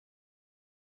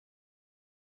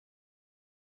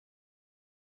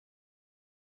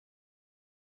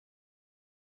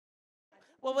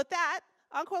Well, with that,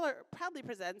 Encore proudly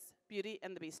presents Beauty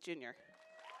and the Beast Jr.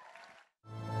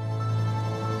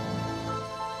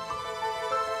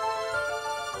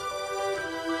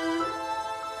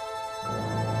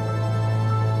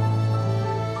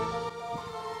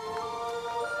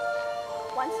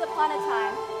 Once upon a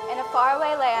time, in a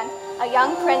faraway land, a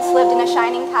young prince lived in a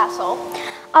shining castle.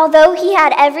 Although he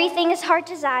had everything his heart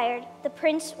desired, the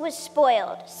prince was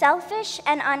spoiled, selfish,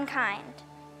 and unkind.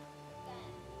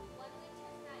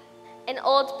 An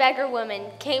old beggar woman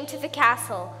came to the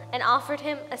castle and offered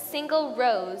him a single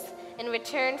rose in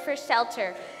return for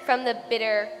shelter from the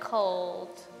bitter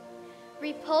cold.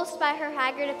 Repulsed by her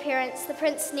haggard appearance, the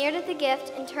prince sneered at the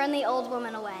gift and turned the old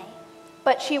woman away.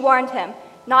 But she warned him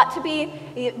not to be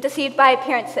deceived by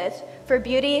appearances, for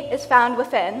beauty is found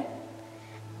within.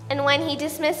 And when he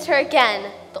dismissed her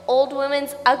again, the old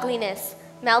woman's ugliness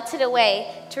melted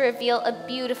away to reveal a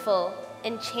beautiful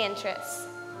enchantress.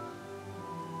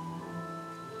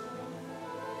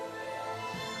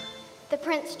 The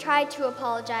prince tried to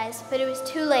apologize, but it was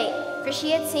too late, for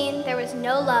she had seen there was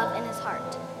no love in his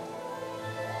heart.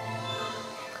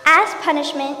 As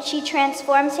punishment, she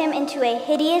transformed him into a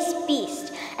hideous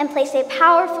beast and placed a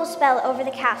powerful spell over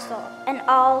the castle and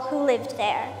all who lived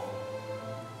there.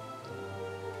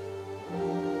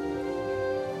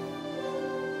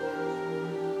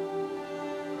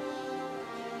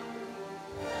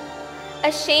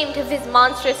 Ashamed of his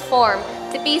monstrous form,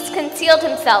 the beast concealed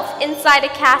himself inside a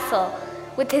castle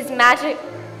with his magic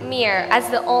mirror as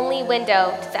the only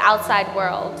window to the outside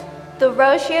world. The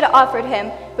rose she had offered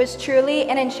him was truly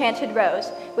an enchanted rose,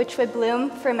 which would bloom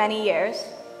for many years.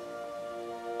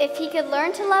 If he could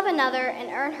learn to love another and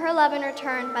earn her love in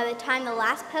return by the time the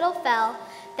last petal fell,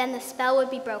 then the spell would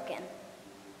be broken.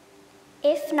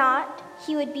 If not,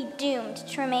 he would be doomed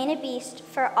to remain a beast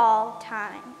for all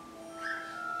time.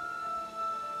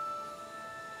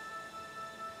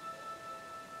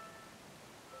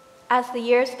 As the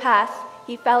years passed,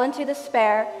 he fell into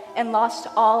despair and lost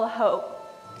all hope.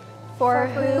 For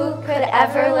who could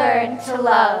ever learn to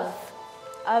love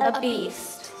a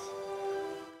beast?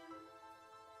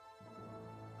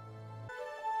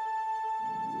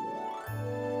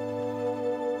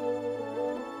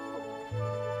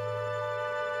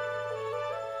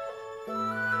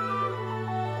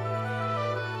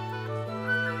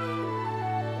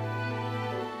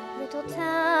 Little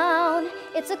town,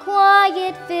 it's a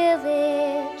quiet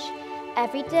village,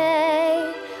 every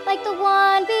day like the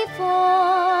one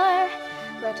before.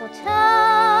 Little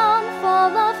town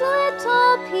full of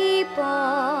little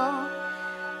people,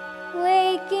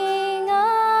 waking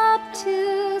up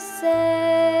to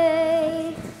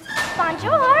say,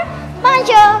 Bonjour,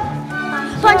 bonjour,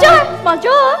 bonjour,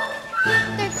 bonjour.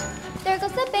 There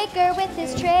goes the baker with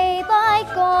his tray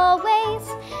like always,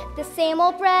 the same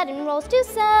old bread and rolls to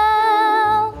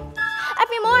sell.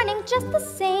 Every morning just the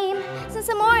same, since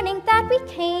the morning that we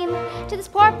came to this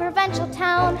poor provincial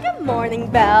town. Good morning,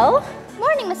 Belle.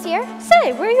 Morning, monsieur.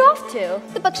 Say, where are you off to?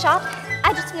 The bookshop.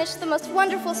 I just finished the most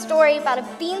wonderful story about a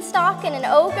beanstalk and an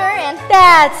ogre and...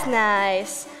 That's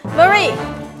nice. Marie,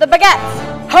 the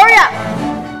baguettes, hurry up!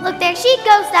 Look, there she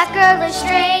goes, that girl is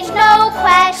strange, no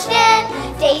question.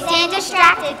 Dazed and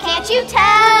distracted, can't you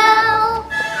tell?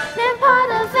 Never part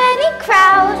of any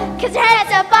crowd, cause her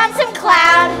head's up on some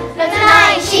cloud. No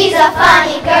denying she's a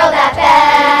funny girl, that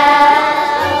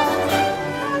Belle.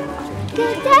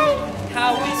 Good day.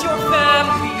 How is your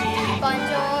family?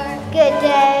 Bonjour. Good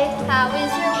day. How is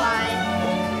your wine?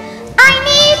 I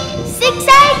need 6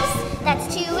 eggs. That's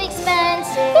too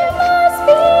expensive. There must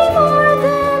be more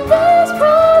than this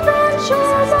provincial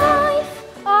life.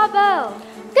 Ah, Belle.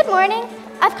 Good morning.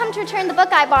 I've come to return the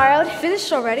book I borrowed.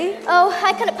 Finished already? Oh,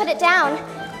 I couldn't put it down.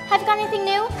 Have you got anything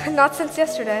new? Not since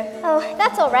yesterday. Oh,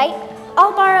 that's all right.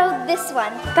 I'll borrow this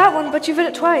one. That one, but you've read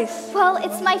it twice. Well,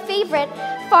 it's my favorite.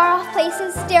 Far-off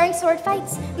places, daring sword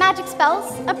fights, magic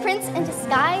spells, a prince in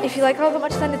disguise. If you like all that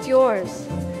much, then it's yours.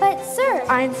 But, sir...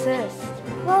 I insist.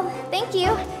 Well, thank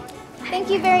you. Thank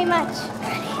you very much.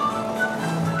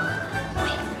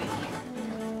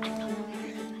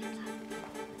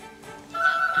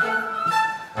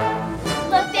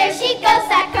 Look, there she goes,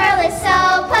 that girl is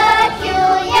so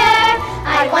peculiar.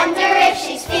 I wonder if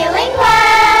she's feeling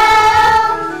well.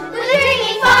 With a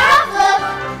dreamy, far-off look,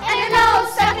 and her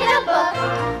nose stuck in a book.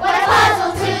 What a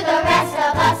puzzle to the rest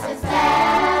of us as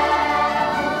well.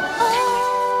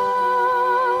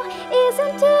 Oh,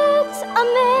 isn't it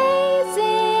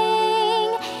amazing?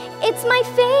 It's my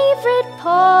favorite.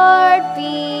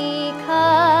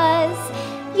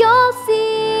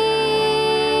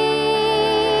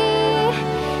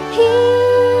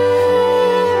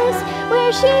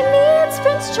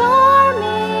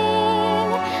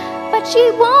 She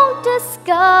won't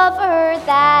discover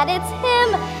that it's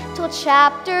him till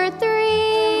chapter 3.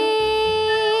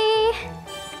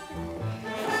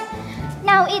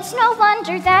 Now it's no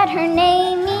wonder that her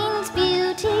name means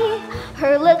beauty.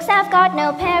 Her looks have got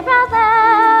no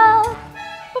parallel.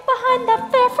 But behind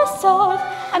that fair facade,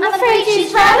 I'm afraid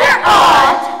she's rather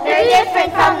odd. Very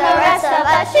different from the rest of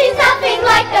us. She's nothing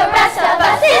like the rest of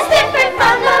us. Is different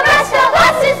from the rest of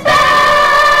us. Is Belle.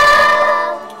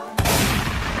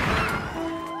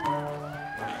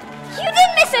 You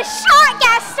didn't miss a shot,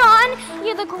 Gaston!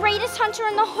 You're the greatest hunter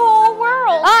in the whole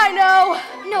world. I know.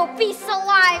 No beast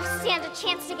alive stand a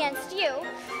chance against you.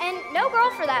 And no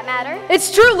girl for that matter.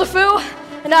 It's true, LeFou.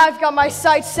 And I've got my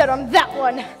sights set on that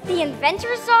one. The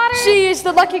inventor's daughter? She is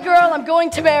the lucky girl I'm going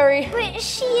to marry. But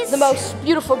she's... The most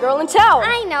beautiful girl in town.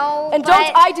 I know, And but...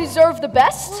 don't I deserve the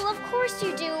best? Well, of course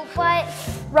you do, but...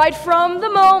 Right from the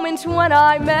moment when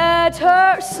I met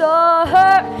her, saw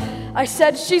her, I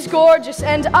said she's gorgeous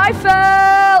and I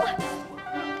fell.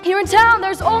 Here in town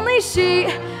there's only she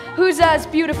who's as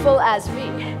beautiful as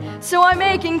me. So I'm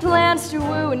making plans to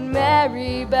woo and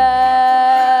marry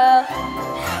Belle.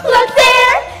 Look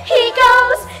there, he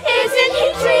goes. Isn't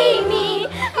he dreamy?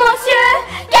 Monsieur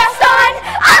Gaston,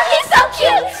 ah, he's so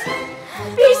cute.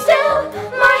 Be still,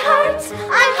 my heart,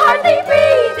 I'm hardly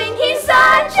breathing. He's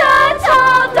such a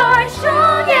tall, dark,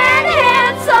 strong, and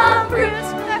handsome brute.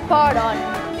 Pardon.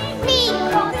 Me,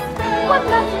 what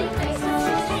lovely grace.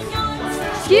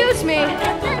 Excuse me.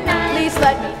 Please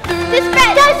let me through. This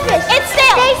bread does fish. It's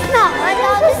stale. Tastes not. I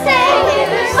love to say going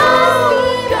to this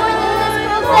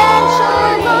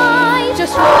provincial life.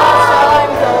 Just once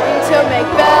I'm going to make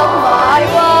Belle my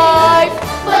wife.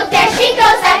 Look, there she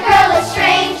goes. That girl is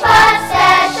strange but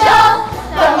special.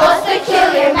 The most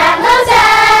peculiar mademoiselle.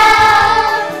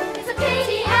 It's a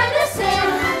pity and a sin.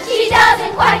 She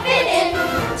doesn't quite fit in.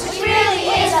 She really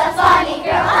is a funny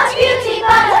girl. A beauty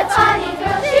but a funny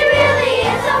girl. She really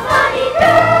is a funny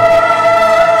girl.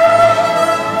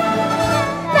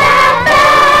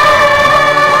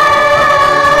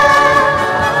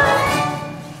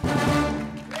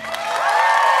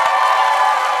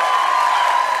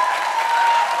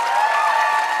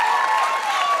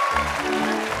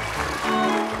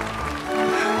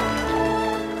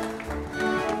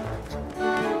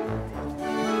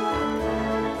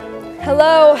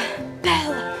 Hello,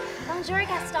 Belle. Bonjour,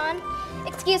 Gaston.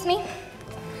 Excuse me.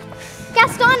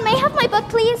 Gaston, may I have my book,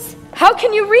 please? How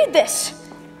can you read this?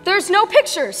 There's no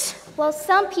pictures. Well,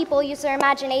 some people use their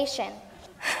imagination.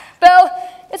 Belle,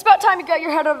 it's about time you got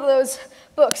your head out of those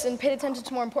books and paid attention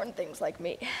to more important things like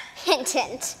me. Hint,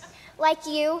 hint. Like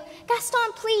you.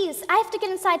 Gaston, please. I have to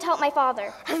get inside to help my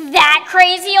father. That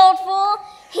crazy old fool?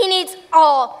 He needs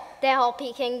all the help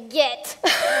he can get.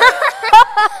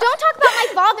 Don't talk about my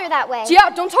father that way. Yeah,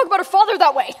 don't talk about her father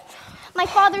that way. My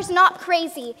father's not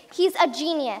crazy. He's a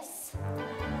genius.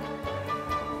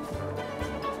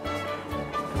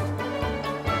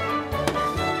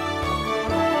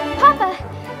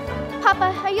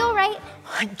 Papa, are you all right?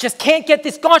 I just can't get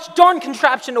this gosh darn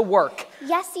contraption to work.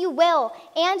 Yes, you will.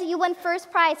 And you win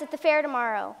first prize at the fair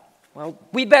tomorrow. Well,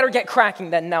 we'd better get cracking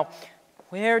then. Now,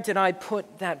 where did I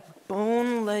put that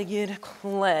bone-legged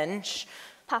clench?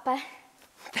 Papa,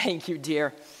 Thank you,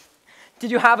 dear.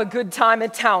 Did you have a good time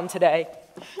at town today?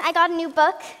 I got a new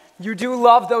book. You do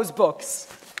love those books.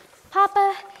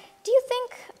 Papa, do you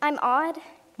think I'm odd?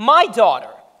 My daughter,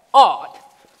 odd.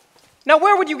 Now,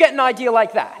 where would you get an idea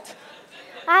like that?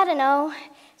 I don't know.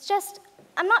 It's just,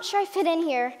 I'm not sure I fit in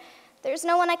here. There's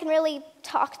no one I can really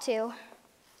talk to.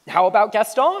 How about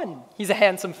Gaston? He's a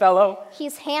handsome fellow.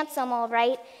 He's handsome, all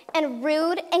right, and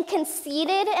rude and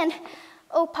conceited, and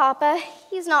oh, Papa,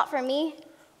 he's not for me.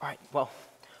 All right, well,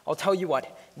 I'll tell you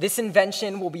what. This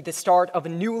invention will be the start of a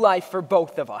new life for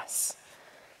both of us.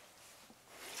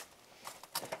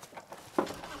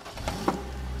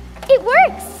 It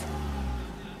works!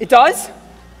 It does?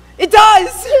 It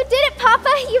does! You did it, Papa!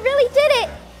 You really did it!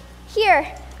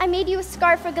 Here, I made you a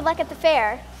scarf for good luck at the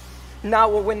fair. Now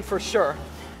we'll win for sure.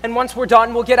 And once we're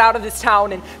done, we'll get out of this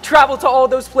town and travel to all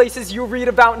those places you read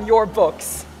about in your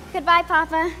books. Goodbye,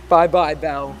 Papa. Bye-bye,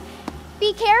 Belle.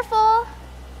 Be careful.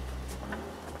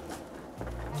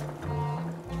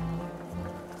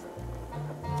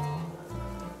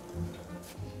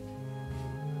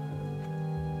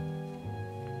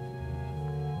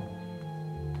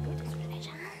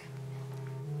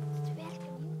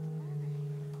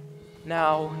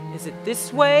 Now, is it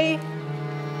this way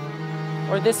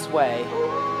or this way?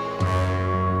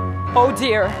 Oh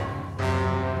dear.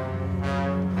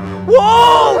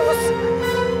 Wolves!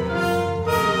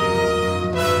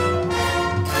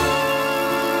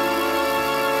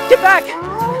 Get back!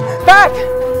 Back!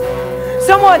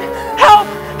 Someone, help!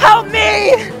 Help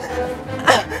me!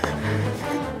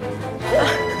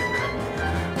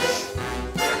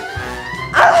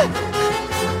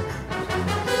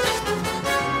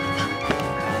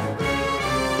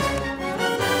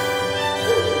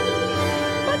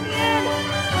 Let me in!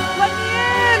 Let me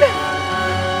in!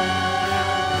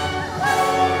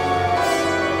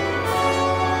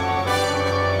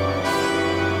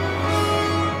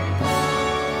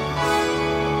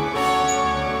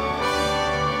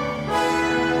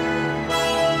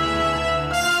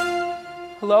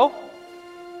 Hello?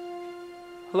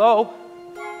 Hello?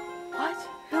 What?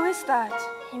 Who is that?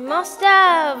 He must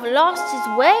have lost his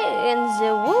way in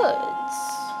the woods.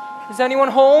 Is anyone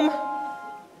home?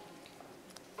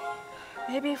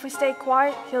 Maybe if we stay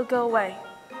quiet, he'll go away.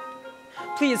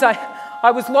 Please,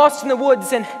 I was lost in the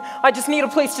woods and I just need a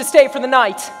place to stay for the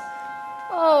night.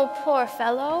 Oh, poor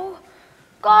fellow.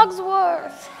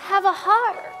 Cogsworth, have a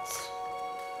heart.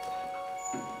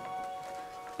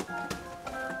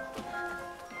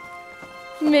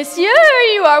 Monsieur,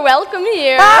 you are welcome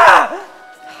here. Ah!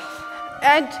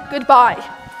 And goodbye.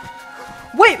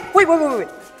 Wait.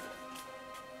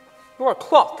 You're a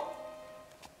clock.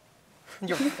 And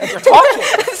you're talking.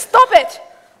 Stop it!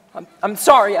 I'm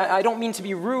sorry, I don't mean to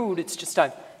be rude. It's just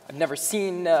I've never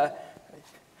seen,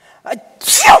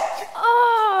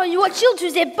 Oh, you are chilled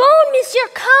to the bone, monsieur.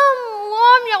 Come,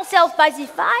 warm yourself by the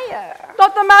fire.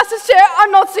 Not the master's chair.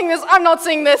 I'm not seeing this. I'm not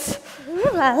seeing this.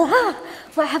 Ooh la la.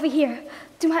 What have we here?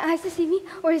 Do my eyes deceive me?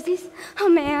 Or is this a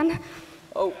man?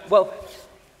 Oh, well,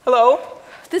 hello?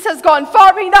 This has gone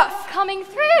far enough. Coming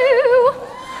through.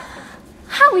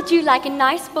 How would you like a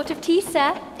nice pot of tea,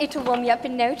 sir? It will warm you up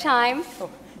in no time. Oh,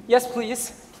 yes,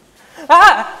 please.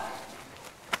 Ah!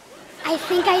 I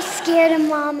think I scared him,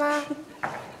 Mama.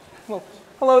 Well,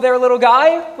 hello there, little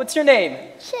guy. What's your name?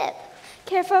 Chip,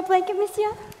 care for a blanket,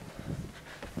 monsieur?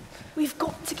 We've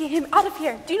got to get him out of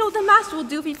here. Do you know what the master will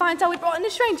do if he finds out we brought in a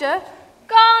stranger?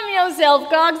 Calm yourself,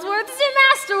 Cogsworth. The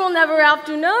master will never have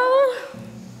to know.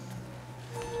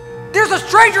 There's a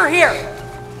stranger here!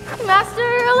 Master,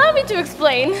 allow me to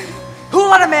explain. Who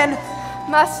let him in?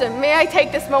 Master, may I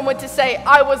take this moment to say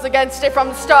I was against it from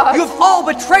the start? You've all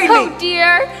betrayed Oh, me!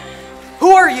 dear.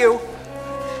 Who are you?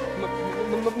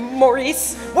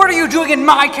 Maurice? What are you doing in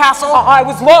my castle? I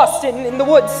was lost in the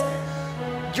woods.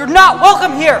 You're not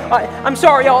welcome here! I'm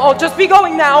sorry, I'll just be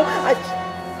going now.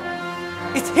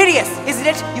 It's hideous, isn't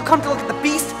it? You come to look at the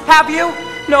beast, have you?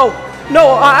 No,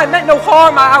 I meant no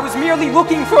harm. I was merely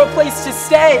looking for a place to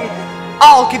stay.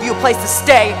 I'll give you a place to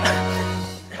stay.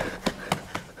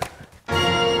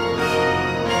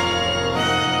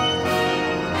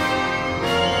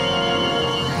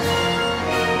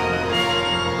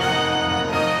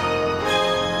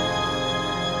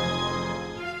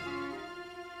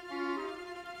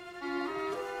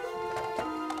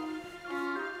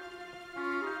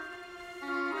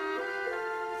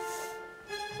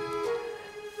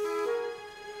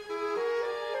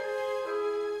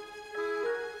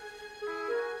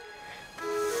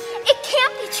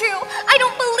 I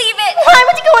don't believe it. Why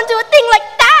would you go and do a thing like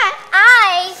that?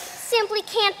 I simply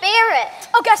can't bear it.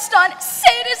 Oh, Gaston,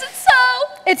 say it isn't so.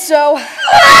 It's so.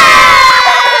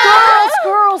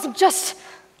 Girls, I'm just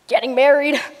getting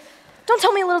married. Don't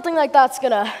tell me a little thing like that's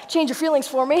gonna change your feelings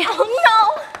for me.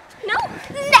 Oh, no,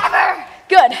 never.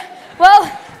 Good. Well,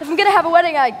 if I'm gonna have a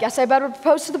wedding, I guess I better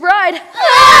propose to the bride.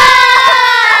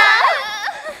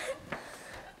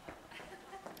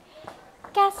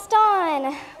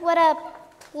 Gaston, what a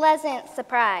pleasant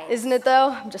surprise. Isn't it,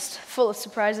 though? I'm just full of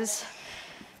surprises.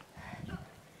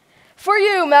 For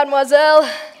you, mademoiselle.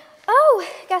 Oh,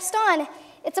 Gaston,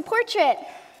 it's a portrait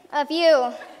of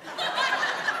you.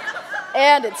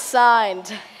 And it's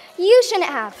signed. You shouldn't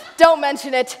have. Don't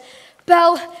mention it.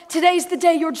 Belle, today's the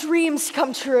day your dreams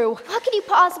come true. What could you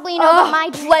possibly know about my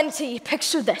dream? Plenty.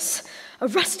 Picture this. A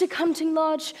rustic hunting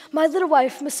lodge, my little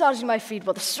wife massaging my feet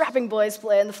while the strapping boys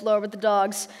play on the floor with the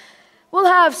dogs. We'll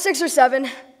have 6 or 7.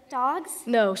 Dogs?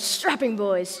 No, strapping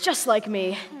boys, just like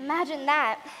me. Imagine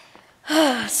that.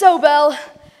 So, Belle,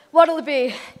 what'll it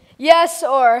be? Yes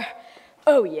or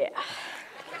oh yeah?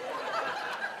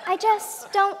 I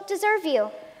just don't deserve you.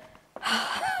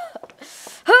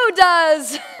 Who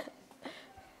does?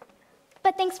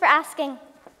 But thanks for asking.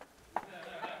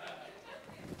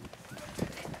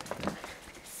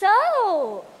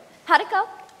 So, how'd it go?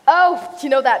 Oh, you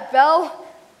know that Belle?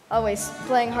 Always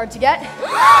playing hard to get.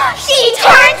 She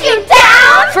turned you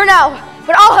down? For now,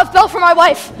 but I'll have Belle for my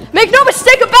wife. Make no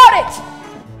mistake about it!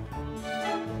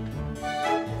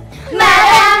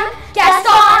 Madame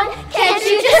Gaston, can't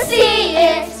you just see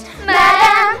it?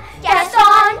 Madame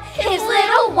Gaston, his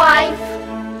little wife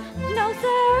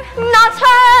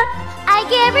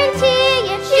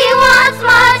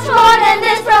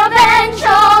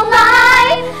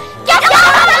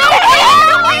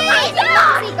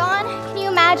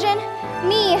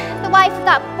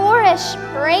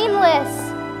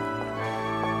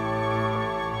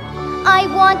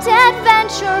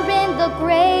the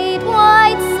great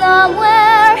white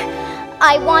somewhere.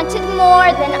 I wanted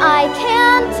more than I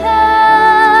can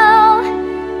tell.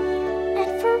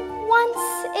 And for once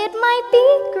it might be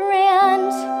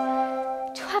grand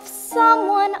to have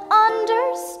someone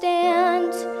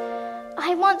understand.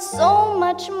 I want so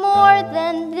much more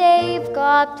than they've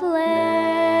got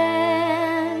planned.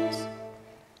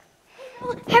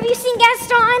 Have you seen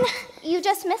Gaston? You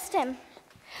just missed him.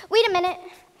 Wait a minute.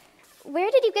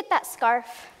 Where did you get that scarf?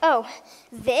 Oh,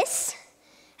 this?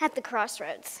 At the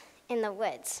crossroads, in the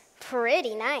woods.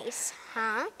 Pretty nice,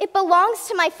 huh? It belongs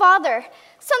to my father.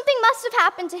 Something must have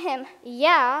happened to him.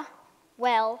 Yeah,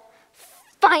 well,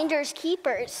 finders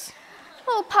keepers.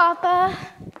 Oh, Papa.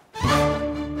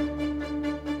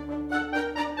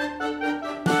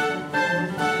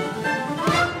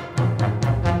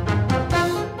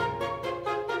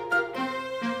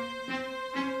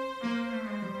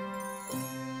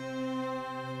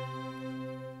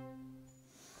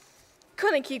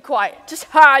 Couldn't keep quiet. Just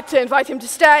had to invite him to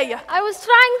stay. I was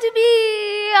trying to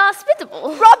be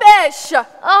hospitable. Rubbish!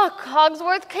 Oh,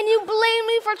 Cogsworth, can you blame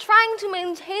me for trying to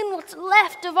maintain what's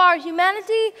left of our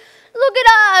humanity? Look at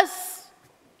us.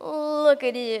 Look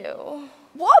at you.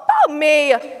 What about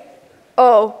me?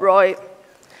 Oh, right.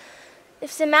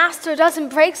 If the master doesn't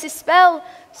break his spell,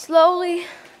 slowly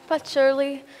but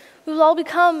surely, we will all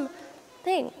become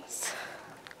things.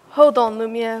 Hold on,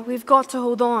 Lumia. We've got to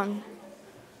hold on.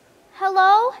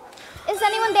 Hello? Is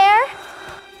anyone there?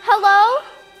 Hello?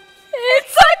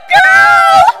 It's a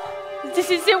girl!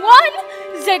 This is the one,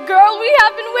 the girl we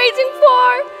have been waiting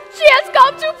for. She has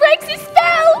come to break the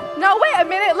spell. Now wait a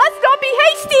minute, let's not be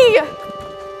hasty!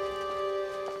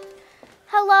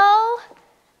 Hello?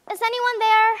 Is anyone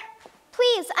there?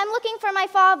 Please, I'm looking for my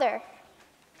father.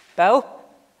 Belle?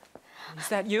 Is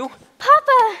that you?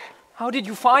 Papa! How did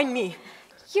you find me?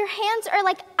 Your hands are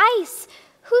like ice.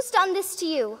 Who's done this to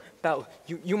you? Belle,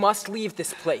 you must leave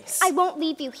this place. I won't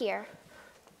leave you here.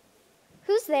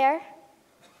 Who's there?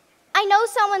 I know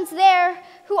someone's there.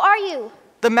 Who are you?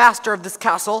 The master of this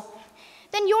castle.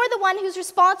 Then you're the one who's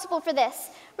responsible for this.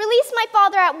 Release my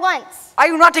father at once. I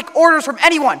do not take orders from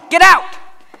anyone. Get out!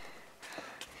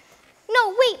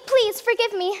 No, wait, please,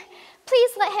 forgive me.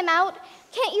 Please let him out.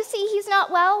 Can't you see he's not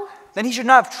well? Then he should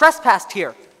not have trespassed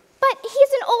here. But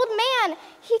he's an old man.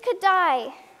 He could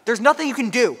die. There's nothing you can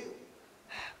do.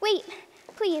 Wait,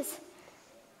 please.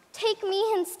 Take me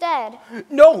instead.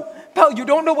 No! Belle, you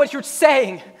don't know what you're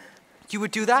saying. You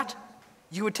would do that?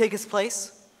 You would take his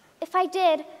place? If I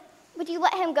did, would you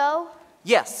let him go?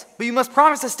 Yes, but you must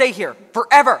promise to stay here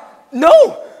forever.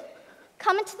 No!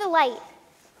 Come into the light.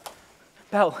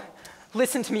 Belle,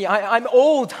 listen to me. I'm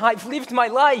old. I've lived my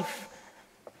life.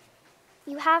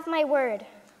 You have my word.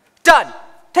 Done!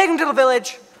 Take him to the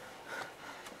village.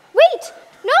 Wait!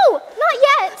 No, not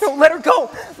yet! No, let her go!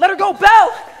 Let her go!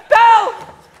 Belle! Belle!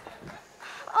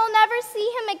 I'll never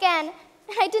see him again,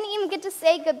 and I didn't even get to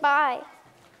say goodbye.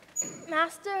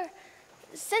 Master,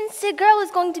 since the girl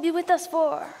is going to be with us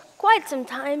for quite some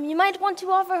time, you might want to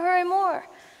offer her a more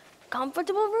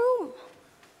comfortable room.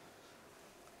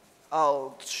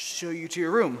 I'll show you to your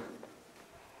room.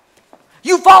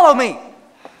 You follow me!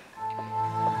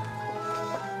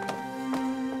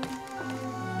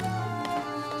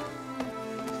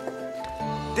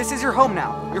 This is your home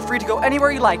now. You're free to go anywhere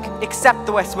you like, except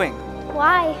the West Wing.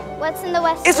 Why? What's in the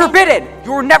West It's Wing? forbidden!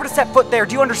 You were never to set foot there,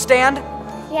 do you understand?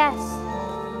 Yes.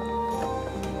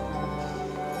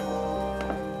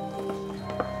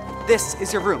 This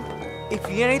is your room. If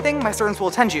you need anything, my servants will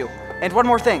attend you. And one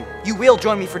more thing, you will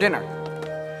join me for dinner.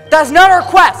 That's not a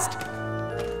request!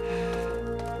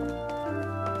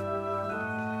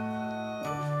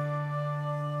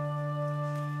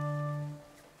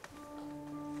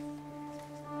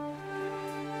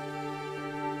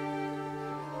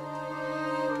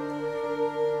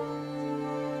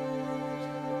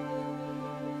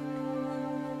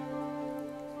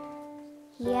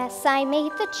 Yes, I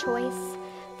made the choice.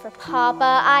 For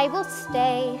Papa, I will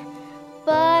stay.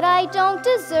 But I don't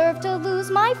deserve to lose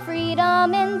my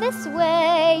freedom in this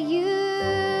way,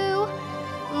 you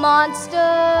monster.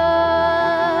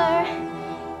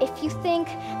 If you think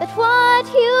that what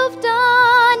you've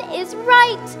done is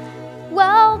right,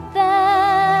 well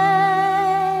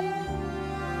then,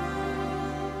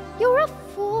 you're a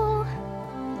fool.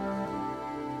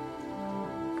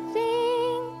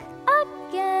 Think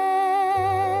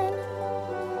again.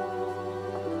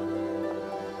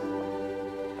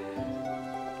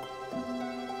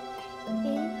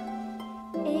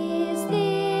 Is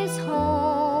this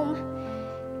home?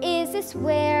 Is this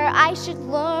where I should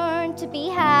learn to be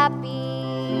happy?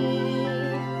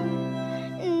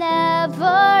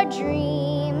 Never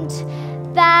dreamed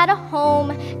that a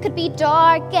home could be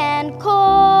dark and cold.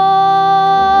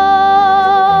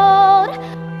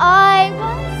 I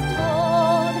was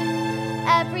told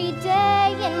every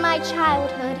day in my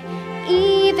childhood,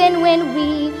 even when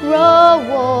we grow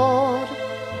old,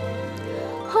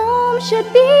 home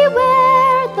should be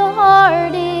where the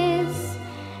heart is.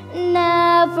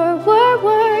 Never were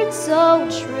words so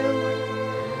true.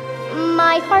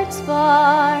 My heart's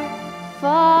far,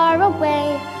 far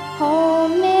away.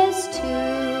 Home is too.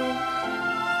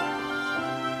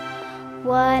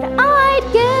 What I'd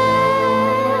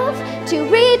give to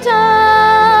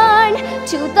return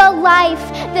to the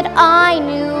life that I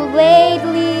knew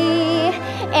lately,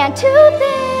 and to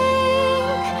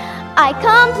think I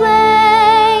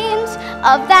complained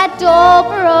of that dull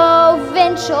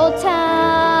provincial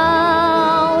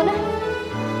town.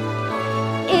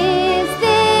 Is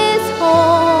this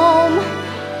home?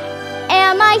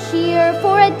 Am I here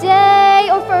for a day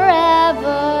or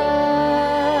forever?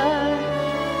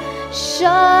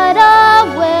 Shut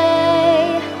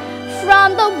away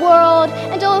from the world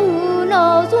until who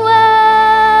knows when.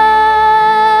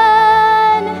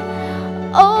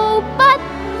 Oh, but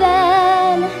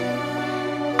then,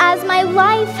 as my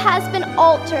life has been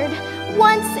altered,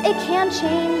 once it can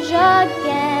change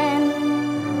again.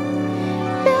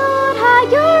 Build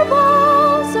higher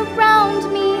walls around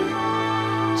me,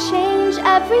 change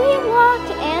every lock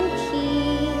and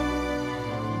key.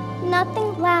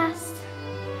 Nothing lasts,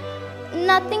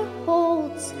 nothing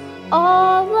holds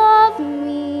all of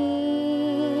me.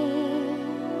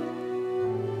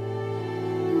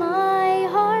 My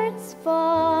heart's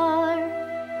far,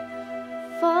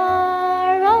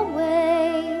 far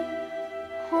away,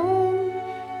 home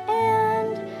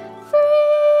and free.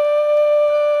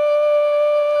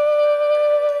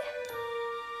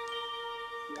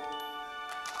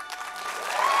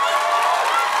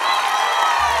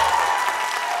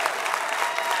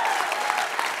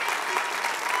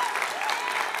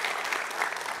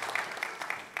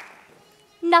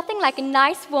 Nothing like a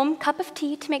nice warm cup of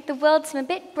tea to make the world seem a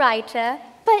bit brighter.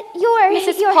 But you're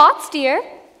Mrs. Potts, dear.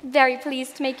 Very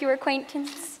pleased to make your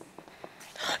acquaintance.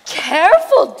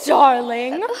 Careful,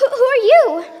 darling. Who are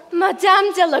you?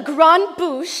 Madame de la Grande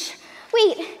Bouche.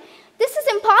 Wait, this is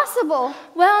impossible.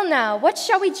 Well now, what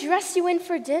shall we dress you in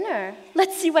for dinner?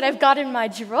 Let's see what I've got in my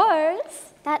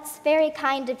drawers. That's very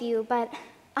kind of you, but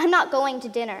I'm not going to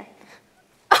dinner.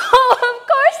 Oh, of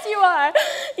course you are.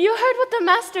 You heard what the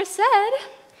master said.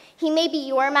 He may be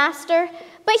your master,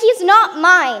 but he's not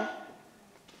mine.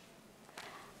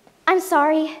 I'm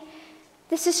sorry.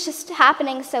 This is just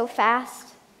happening so fast.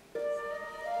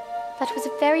 That was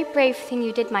a very brave thing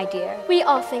you did, my dear. We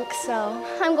all think so.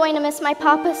 I'm going to miss my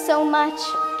papa so much.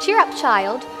 Cheer up,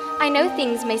 child. I know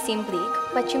things may seem bleak,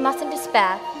 but you mustn't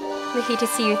despair. We're here to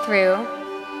see you through.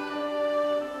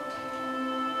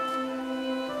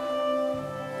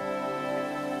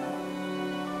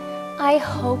 I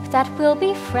hope that we'll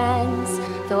be friends,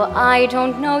 though I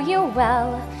don't know you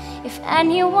well. If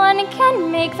anyone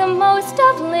can make the most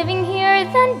of living here,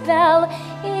 then Belle,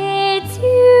 it's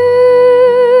you.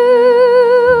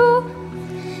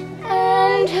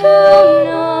 And who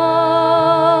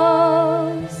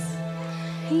knows,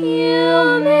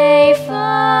 you may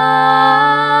find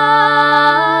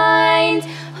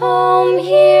home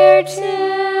here too.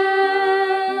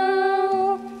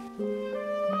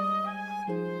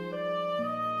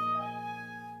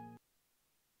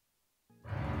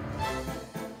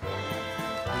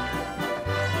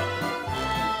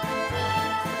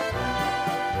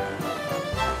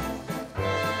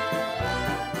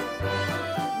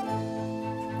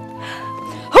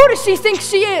 Who does she think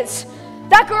she is?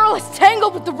 That girl is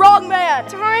tangled with the wrong man.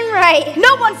 Darn right.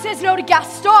 No one says no to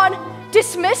Gaston.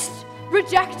 Dismissed,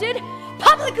 rejected,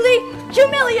 publicly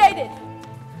humiliated.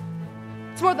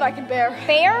 It's more than I can bear.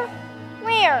 Bear?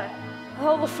 Where?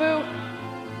 Oh, LeFou,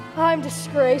 I'm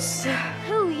disgraced.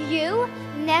 Who, you?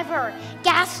 Never.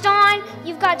 Gaston,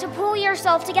 you've got to pull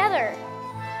yourself together.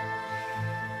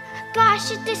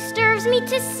 Gosh, it disturbs me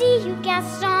to see you,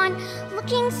 Gaston,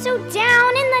 looking so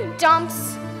down in the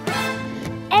dumps.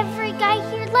 Every guy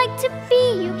here'd like to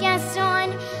be you,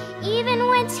 Gaston, even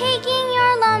when taking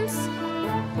your lumps.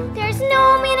 There's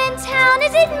no man in town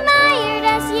as admired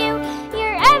as you.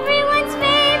 You're everyone's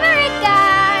favorite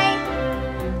guy.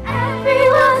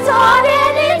 Everyone's awed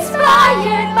and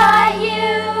inspired by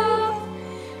you.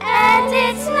 And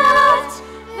it's not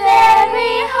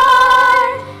very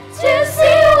hard to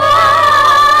see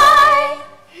why.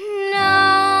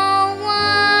 No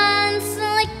one's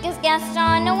slick as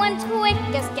Gaston, no one's quick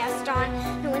as Gaston,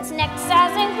 no one's neck's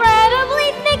as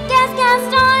incredibly thick as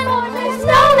Gaston. There's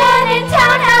no man in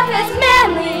town half as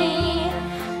manly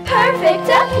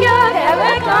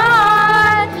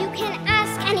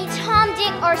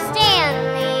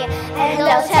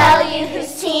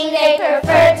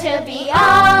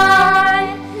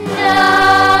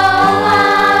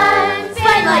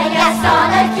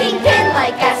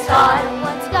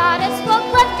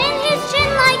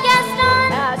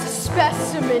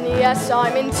yes,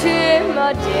 I'm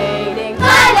intimidating.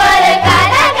 My, what a guy,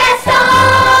 that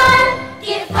Gaston!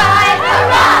 Give 5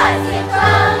 hurrahs, give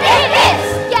from it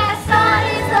is. Gaston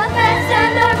is the best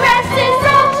and the rest is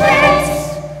all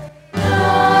tricks.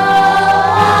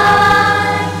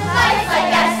 Fights like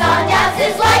Gaston,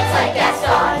 dances lights like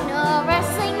Gaston. No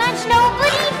wrestling match,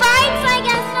 nobody bites like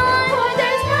Gaston. For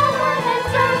there's no one as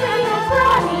strong as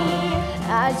Ronnie.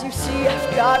 As you see,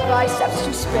 I've got biceps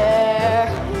to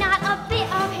spare. Not a bit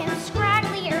of him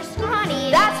scraggly or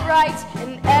scrawny. That's right,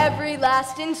 and every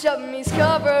last inch of me's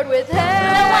covered with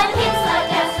hair. No one hits like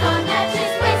Gaston,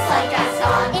 matches wits like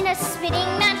Gaston. In a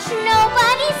spitting match,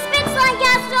 nobody spits like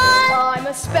Gaston. I'm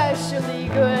especially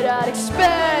good at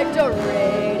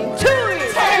expectorating.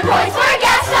 10 points for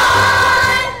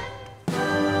Gaston!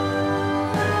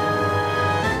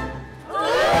 Ooh!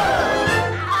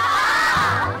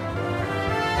 Ah!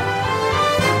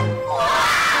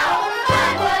 Wow! My,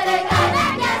 what a guy,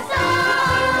 that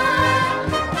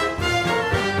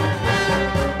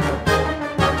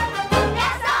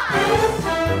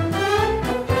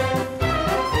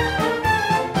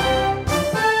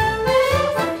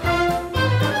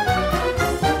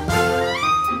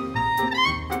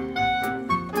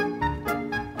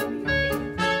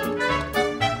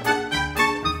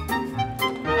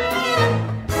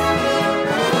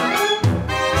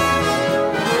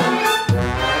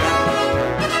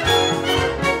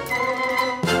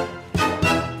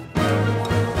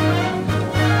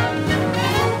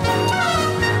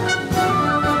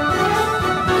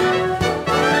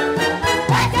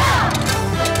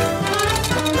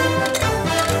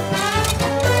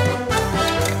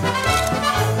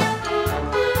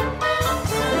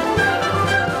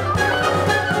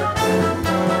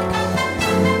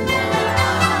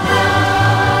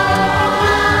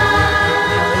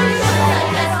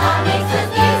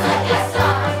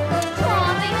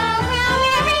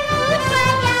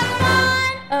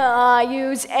I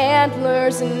use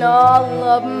antlers in all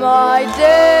of my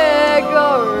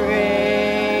decorating.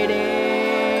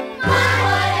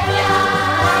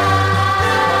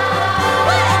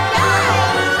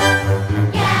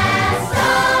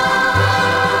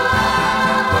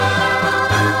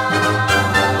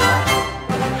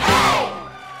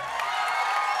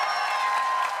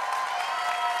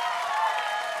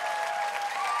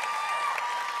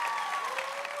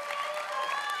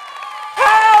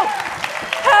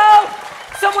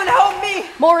 Someone help me!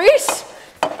 Maurice?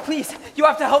 Please, you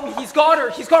have to help me. He's got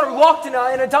her. He's got her locked in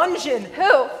a dungeon.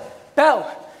 Who?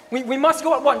 Belle, we must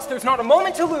go at once. There's not a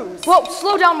moment to lose. Whoa,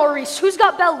 slow down, Maurice. Who's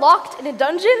got Belle locked in a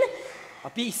dungeon? A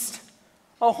beast.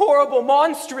 A horrible,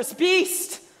 monstrous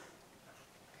beast.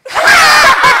 All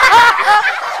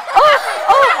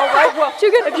right, well, Too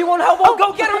good. if you won't help, I'll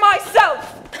go get her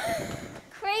myself.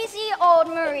 Crazy old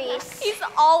Maurice. He's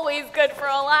always good for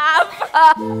a laugh.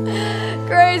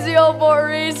 Crazy old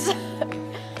Maurice.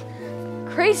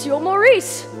 Crazy old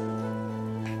Maurice.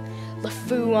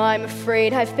 LeFou, I'm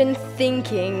afraid I've been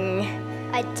thinking.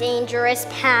 A dangerous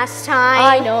pastime.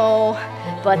 I know,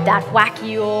 but that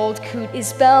wacky old coot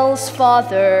is Belle's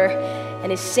father,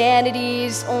 and his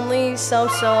sanity's only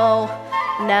so-so.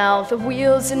 Now the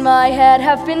wheels in my head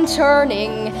have been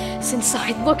turning since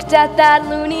I looked at that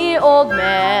loony old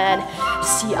man.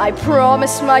 See, I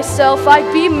promised myself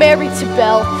I'd be married to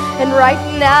Belle, and right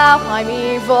now I'm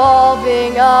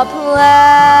evolving a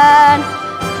plan.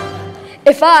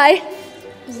 If I,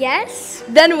 Yes?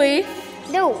 then we,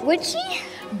 No, would she?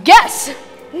 guess.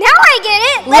 Now I get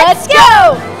it! Let's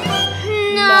go!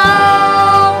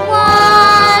 No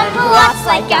one plots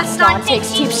like Gaston,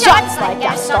 takes cheap shots like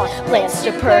Gaston, plans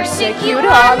to persecute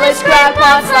harmless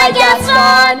crackpots like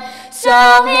Gaston.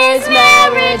 So his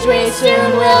marriage we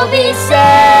soon will be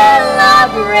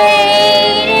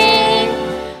celebrating.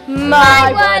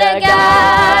 My, what a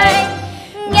guy,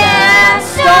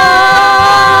 Gaston!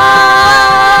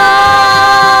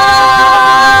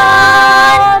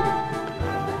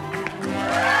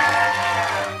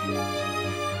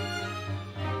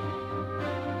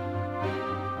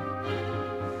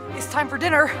 It's time for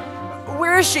dinner.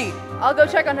 Where is she? I'll go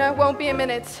check on her. Won't be a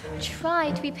minute.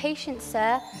 Try to be patient,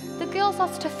 sir. The girl's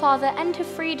lost her father and her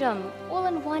freedom, all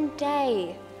in one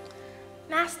day.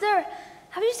 Master,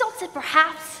 have you not said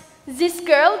perhaps this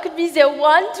girl could be the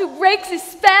one to break the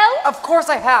spell? Of course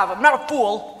I have. I'm not a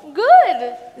fool.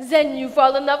 Good. Then you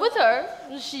fall in love with her.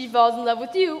 She falls in love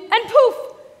with you. And poof!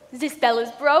 This spell is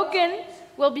broken.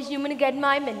 We'll be human again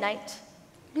by midnight.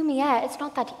 Lumiere, it's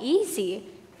not that easy.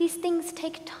 These things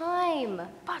take time.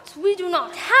 But we do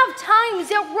not have time.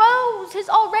 The rose has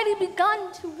already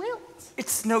begun to wilt.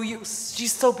 It's no use.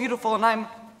 She's so beautiful and I'm...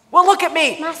 Well, look at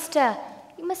me! Master,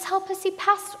 you must help us see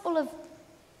past all of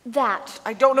That.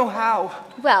 I don't know how.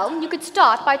 Well, you could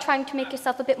start by trying to make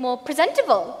yourself a bit more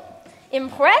presentable.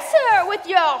 Impress her with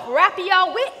your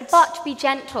rapier wit. But be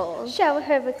gentle. Shower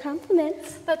her with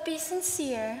compliments. But be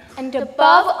sincere. And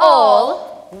above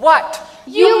all, What?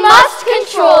 You must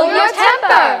control your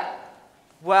temper.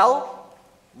 Well,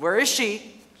 where is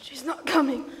she? She's not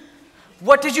coming.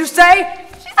 What did you say?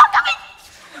 She's not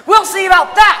coming! We'll see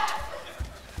about that!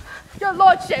 Your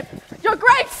lordship, your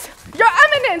grace, your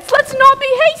eminence, let's not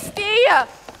be hasty!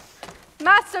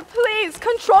 Master, please,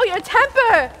 control your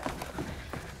temper!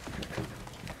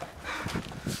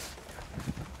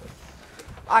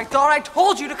 I thought I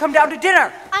told you to come down to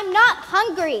dinner! I'm not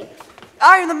hungry.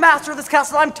 I am the master of this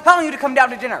castle. I'm telling you to come down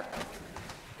to dinner.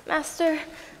 Master,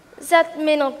 that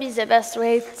may not be the best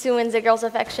way to win the girl's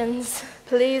affections.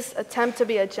 Please attempt to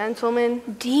be a gentleman.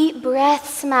 deep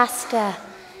breaths, Master.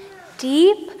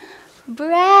 Deep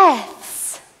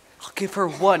breaths. I'll give her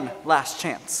one last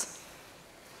chance.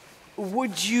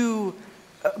 Would you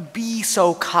be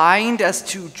so kind as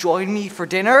to join me for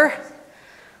dinner?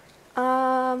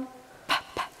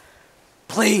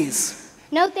 Please.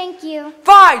 No, thank you.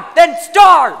 Fine, then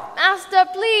starve! Master,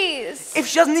 please. If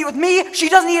she doesn't eat with me, she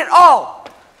doesn't eat at all!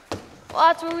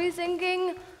 What were we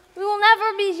thinking? We will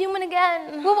never be human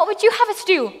again. Well, what would you have us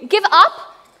do? Give up?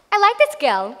 I like this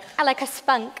girl. I like her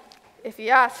spunk. If you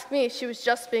ask me, she was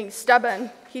just being stubborn.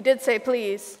 He did say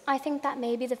please. I think that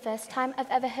may be the first time I've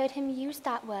ever heard him use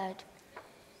that word.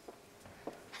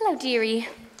 Hello, dearie.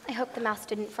 I hope the mouse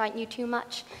didn't frighten you too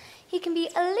much. He can be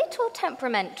a little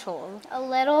temperamental. A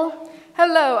little.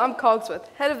 Hello, I'm Cogsworth,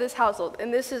 head of this household,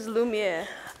 and this is Lumiere.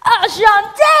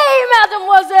 Enchanté,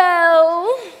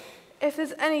 mademoiselle! If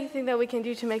there's anything that we can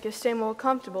do to make her stay more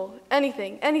comfortable,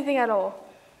 anything at all.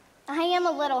 I am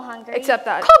a little hungry. Except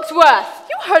that. Cogsworth!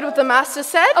 You heard what the master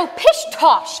said? Oh,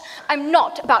 pish-tosh! I'm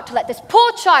not about to let this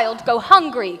poor child go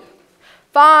hungry.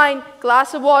 Fine,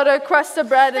 glass of water, crust of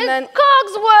bread, and then...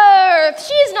 Cogsworth!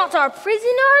 She is not our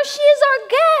prisoner, she is our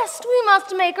guest. We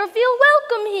must make her feel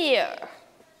welcome here.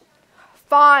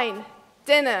 Fine,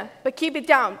 dinner, but keep it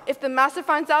down. If the master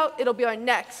finds out, it'll be our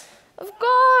necks. Of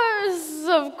course,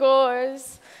 of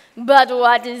course. But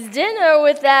what is dinner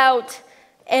without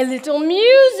a little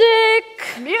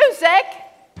music? Music?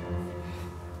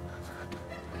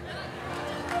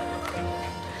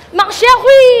 Ma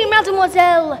chérie,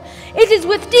 mademoiselle, it is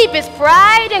with deepest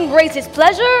pride and greatest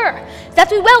pleasure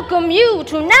that we welcome you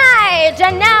tonight.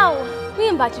 And now, we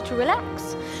invite you to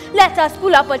relax. Let us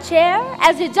pull up a chair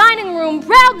as the dining room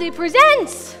proudly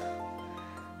presents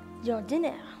your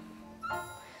dinner.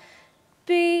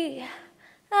 Be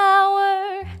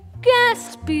our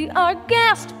guest, be our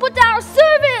guest, put our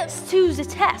service to the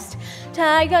test.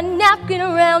 Tie a napkin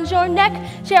around your neck,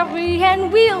 chérie,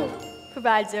 and we'll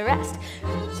provide the rest.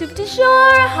 Soup to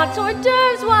shore, hot hors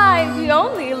d'oeuvres, why we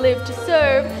only live to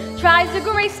serve. Try the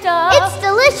great stuff. It's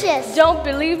delicious. Don't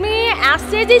believe me? Ask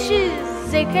the dishes.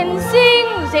 They can sing,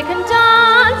 they can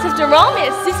dance. After all,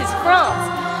 miss, this is France.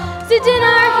 The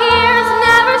dinner here is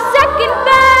never second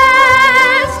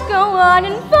best. Go on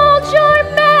and fold your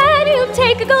bed. You'll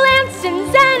take a glance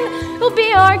and then you'll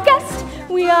be our guest.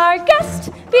 We are guest,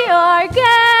 be our guest.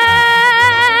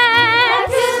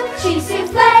 Cheese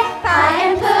soufflé,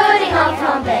 pie and pudding en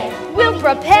flambé. We'll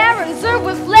prepare and serve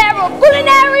with flair a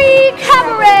culinary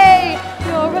cabaret.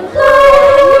 You're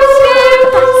alone and you're scared,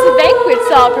 but the banquets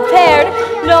are prepared.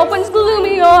 No one's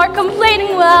gloomy or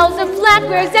complaining while the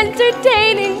flatware's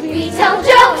entertaining. We tell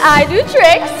jokes, I do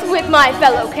tricks with my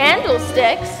fellow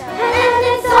candlesticks. and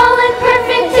it's all in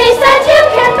perfect taste that you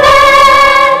can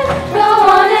bear. Go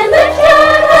on and lift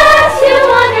your glass, you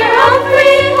want your own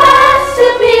free pass to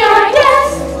be our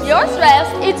guest. Yours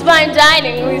rest, it's fine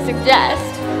dining we suggest.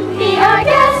 Be our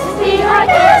guest, be our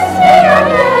guest, be our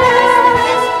guest.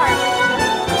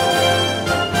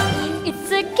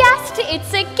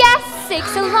 It's a guest,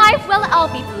 sakes alive, well, I'll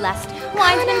be blessed.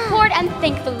 Wine's been poured and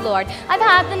thank the Lord. I've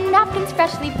had the napkins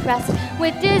freshly pressed.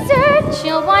 With dessert,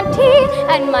 she'll want tea,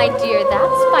 and my dear,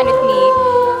 that's fine with me.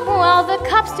 While the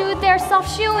cups do their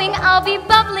soft shoeing, I'll be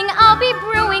bubbling, I'll be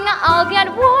brewing, I'll get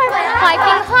warm,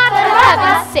 piping hot, for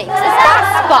heaven's sakes, is that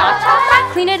a spot?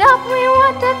 Clean it up, we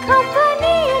want the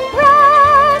company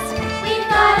impressed. We've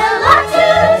got a lot to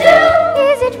do.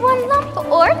 Is it one lump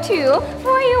or two?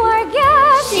 For you are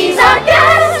guest. She's our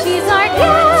guest. She's our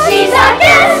guest. She's our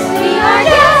guest. Be our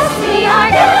guest. Be our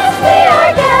guest. Be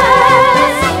our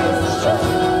guest.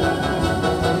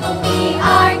 Be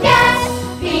our guest.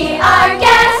 Be our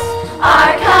guest.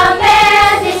 Our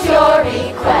command is your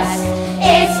request.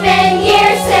 It's been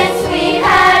years since we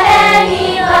had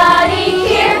anybody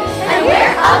here, and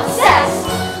we're obsessed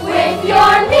with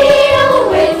your meal,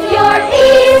 with your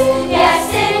ease.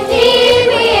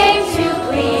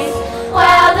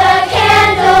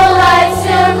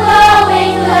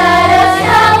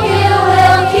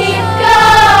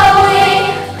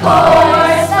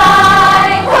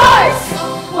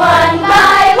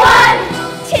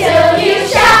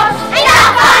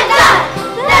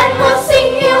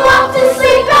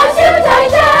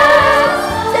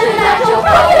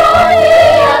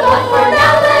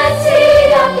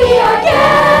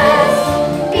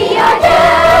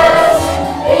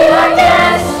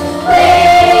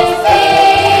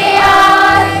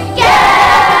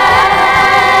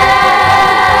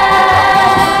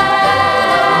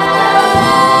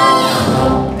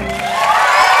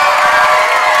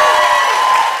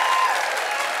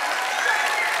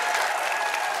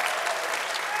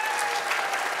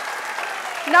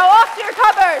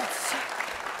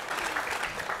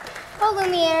 Oh,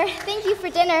 Lumiere, thank you for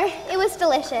dinner. It was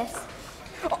delicious.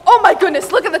 Oh my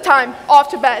goodness, look at the time.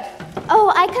 Off to bed.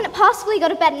 Oh, I couldn't possibly go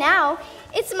to bed now.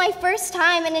 It's my first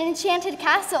time in an enchanted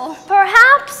castle.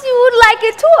 Perhaps you would like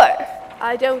a tour.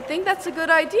 I don't think that's a good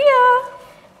idea.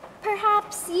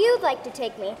 Perhaps you'd like to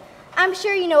take me. I'm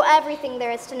sure you know everything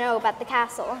there is to know about the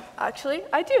castle. Actually,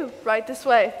 I do. Right this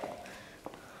way.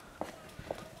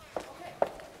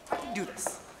 I can do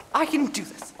this. I can do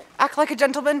this. Act like a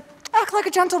gentleman. Act like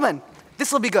a gentleman. This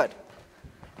will be good.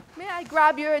 May I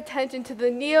grab your attention to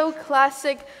the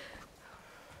neoclassic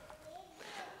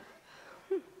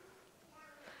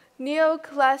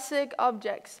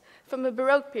objects from the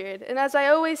Baroque period. And as I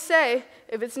always say,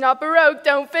 if it's not Baroque,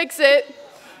 don't fix it.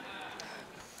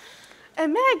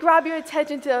 And may I grab your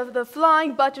attention to the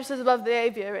flying buttresses above the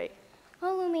aviary?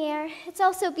 Oh, Lumiere, it's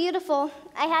all so beautiful.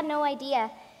 I had no idea.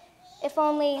 If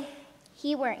only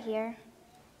he weren't here.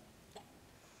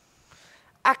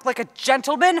 Act like a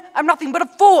gentleman? I'm nothing but a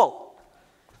fool!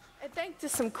 And thanks to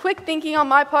some quick thinking on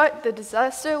my part, the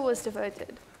disaster was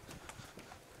diverted.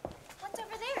 What's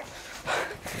over there?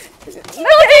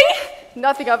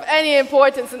 Nothing of any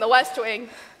importance in the West Wing.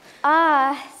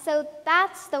 Ah, so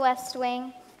that's the West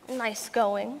Wing. Nice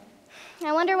going.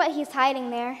 I wonder what he's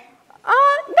hiding there.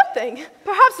 Nothing.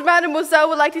 Perhaps Mademoiselle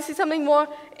would like to see something more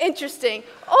interesting.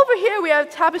 Over here we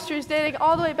have tapestries dating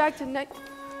all the way back to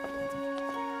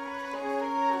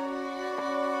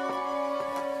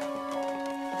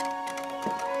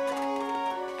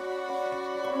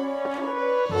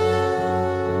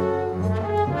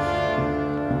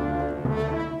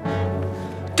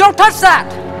Don't touch that!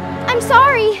 I'm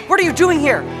sorry. What are you doing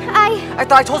here? I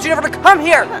thought I told you never to come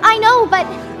here! I know, but...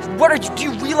 Do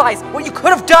you realize what you could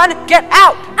have done? Get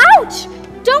out! Ouch!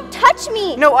 Don't touch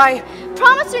me! No,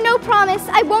 Promise or no promise,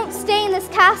 I won't stay in this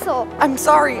castle. I'm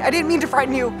sorry. I didn't mean to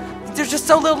frighten you. There's just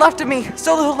so little left of me.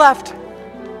 So little left.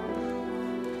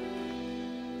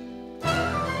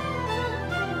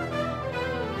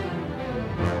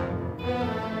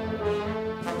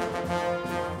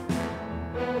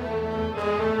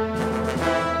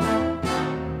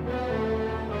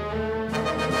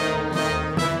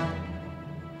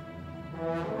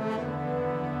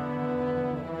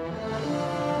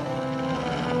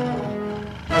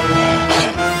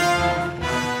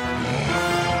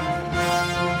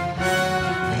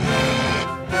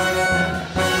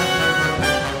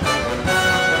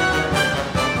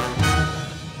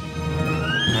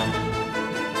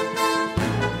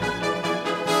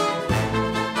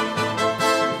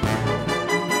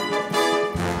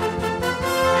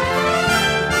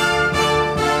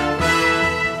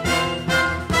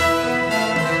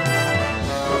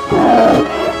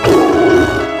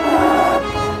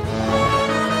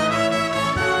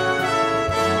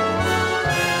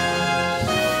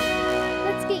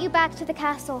 Back to the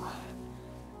castle.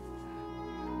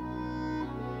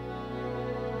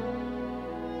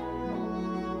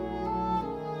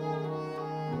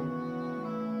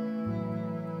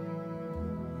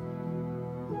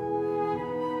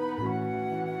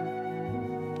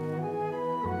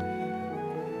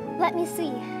 Let me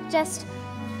see. Just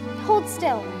hold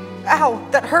still. Ow,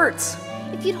 that hurts.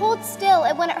 If you'd hold still,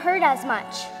 it wouldn't hurt as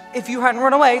much. If you hadn't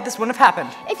run away, this wouldn't have happened.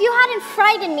 If you hadn't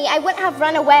frightened me, I wouldn't have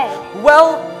run away.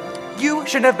 Well, you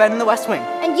shouldn't have been in the West Wing.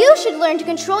 And you should learn to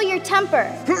control your temper.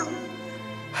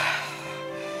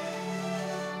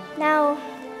 Now,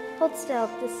 hold still.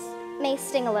 This may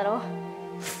sting a little.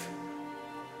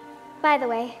 By the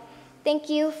way, thank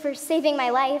you for saving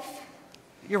my life.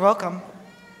 You're welcome.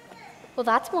 Well,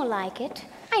 that's more like it.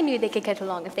 I knew they could get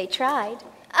along if they tried.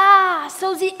 Ah,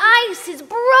 so the ice is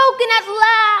broken at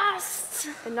last.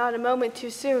 And not a moment too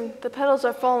soon. The petals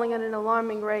are falling at an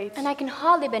alarming rate. And I can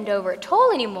hardly bend over at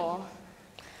all anymore.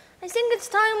 I think it's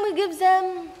time we give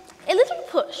them a little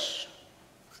push.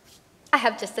 I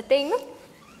have just the thing.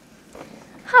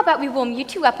 How about we warm you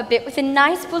two up a bit with a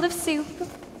nice bowl of soup?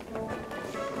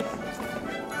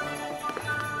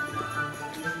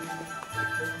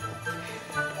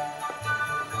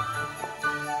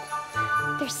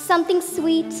 There's something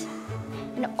sweet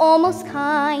and almost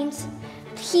kind.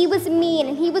 He was mean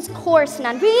and he was coarse and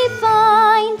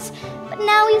unrefined. But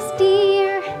now he's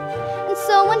dear and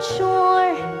so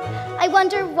unsure. I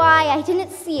wonder why I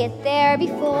didn't see it there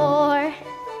before.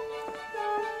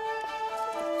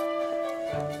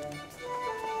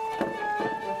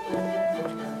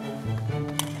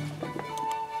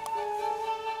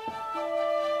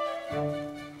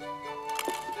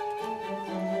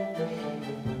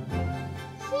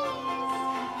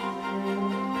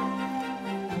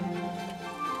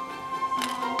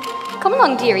 Come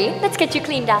along, dearie. Let's get you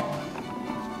cleaned up.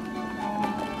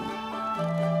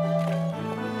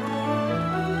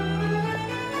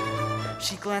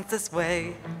 She glanced this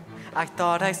way, I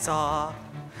thought I saw.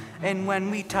 And when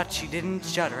we touched, she didn't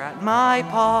shudder at my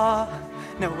paw.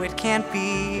 No, it can't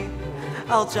be,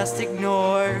 I'll just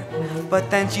ignore.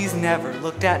 But then she's never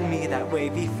looked at me that way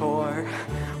before.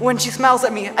 When she smiles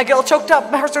at me, I get all choked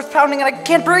up, my heart starts pounding and I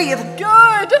can't breathe.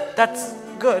 Good! That's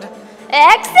good.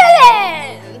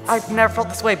 Excellent! I've never felt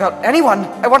this way about anyone.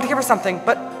 I want to give her something,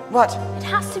 but what? It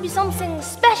has to be something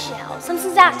special,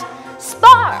 something that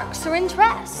sparks her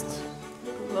interest.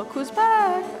 Look who's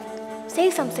back. Say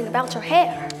something about your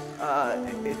hair.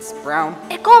 It's brown.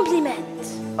 A compliment.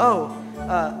 Oh,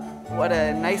 what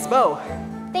a nice bow.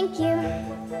 Thank you.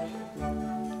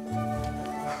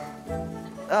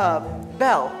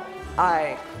 Belle,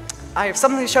 I have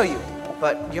something to show you,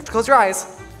 but you have to close your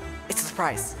eyes. It's a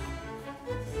surprise.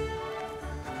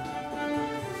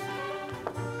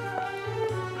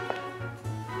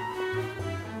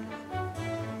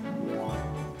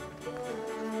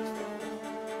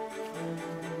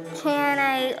 Can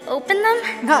I open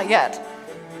them? Not yet.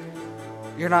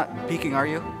 You're not peeking, are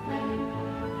you?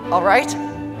 All right.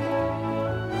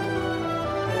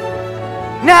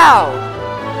 Now!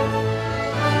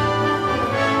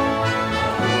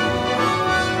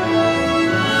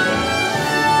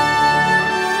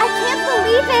 I can't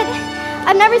believe it.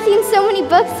 I've never seen so many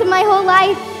books in my whole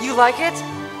life. You like it?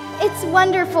 It's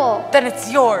wonderful. Then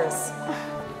it's yours.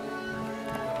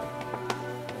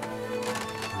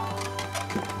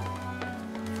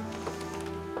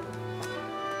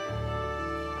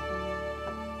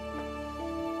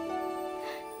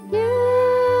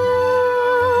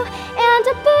 New and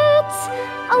a bit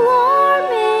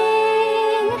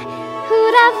alarming.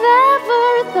 Who'd have ever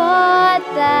thought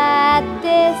that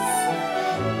this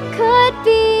could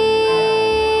be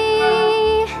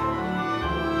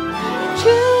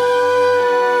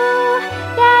true?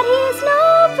 That he's no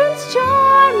Prince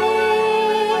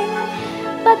Charming,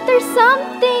 but there's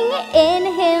something in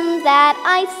him that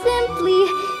I simply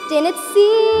didn't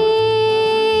see.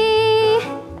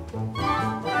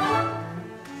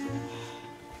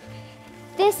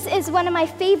 This is one of my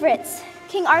favorites,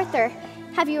 King Arthur.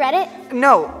 Have you read it?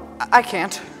 No, I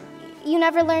can't. You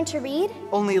never learned to read?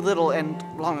 Only a little and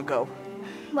long ago.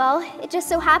 Well, it just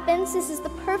so happens this is the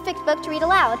perfect book to read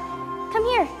aloud. Come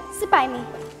here, sit by me.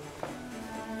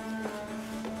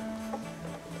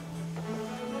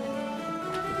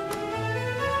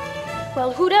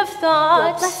 Well, who'd have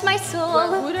thought? Bless my soul.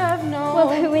 Well, who'd have known? Well,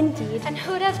 who indeed? And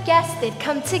who'd have guessed they'd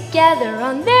come together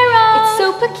on their own? It's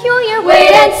so peculiar. Wait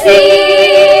and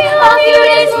see, a few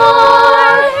days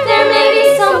more. There may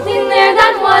be something there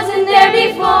that wasn't there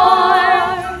before.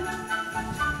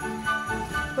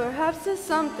 Perhaps there's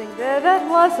something there that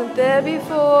wasn't there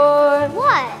before.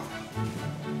 What?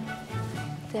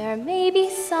 There may be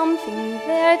something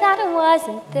there that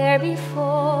wasn't there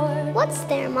before. What's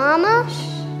there, Mama?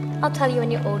 I'll tell you when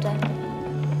you're older.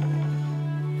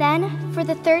 Then, for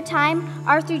the third time,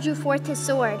 Arthur drew forth his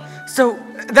sword. So,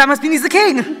 that must mean he's the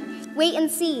king! Wait and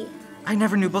see. I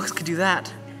never knew books could do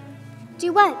that.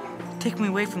 Do what? Take me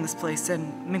away from this place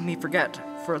and make me forget,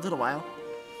 for a little while,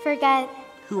 Forget.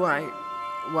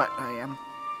 what I am.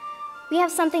 We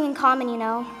have something in common, you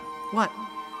know. What?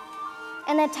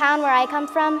 In the town where I come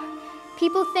from,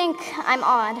 people think I'm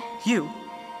odd. You?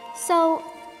 So,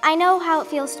 I know how it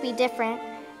feels to be different,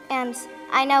 and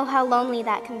I know how lonely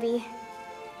that can be.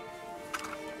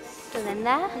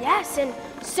 Belinda? Yes, and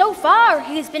so far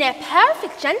he's been a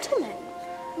perfect gentleman.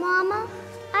 Mama,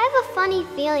 I have a funny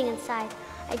feeling inside.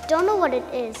 I don't know what it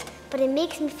is, but it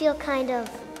makes me feel kind of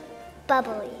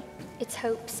bubbly. It's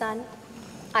hope, son.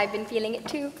 I've been feeling it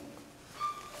too.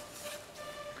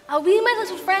 I'll be my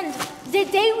little friend. The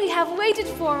day we have waited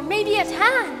for may be at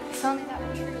hand. If only that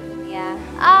were true. Yeah.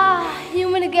 Ah,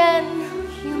 human again.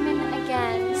 Human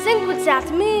again. Think what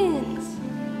that means.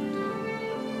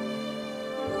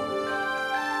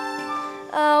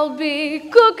 I'll be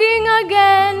cooking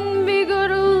again, be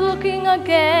good looking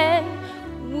again,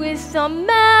 with some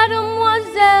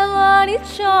Mademoiselle on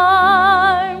each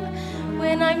charm.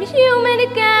 When I'm human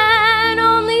again,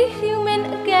 only human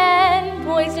again,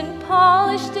 poised and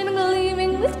polished and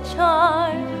gleaming with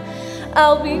charm.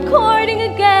 I'll be courting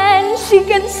again, chic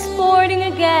and sporting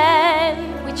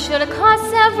again, which should have cost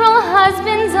several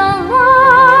husbands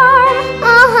alarm.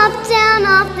 I'll hop down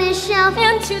off this shelf,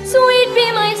 And toot sweet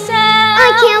be myself.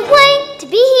 I can't wait to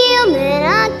be human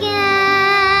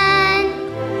again.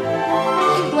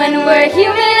 When we're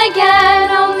human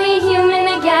again, only human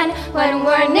again, when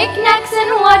we're knickknacks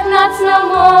and whatnots no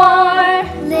more.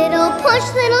 Little push,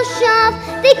 little shove,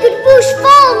 they could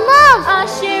Buchsbaum love. Ah,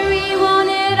 chérie, won't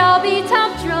it all be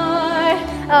top drawer?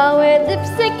 I'll wear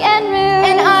lipstick and rouge.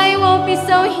 And I won't be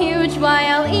so huge, why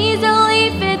I'll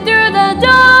easily fit through the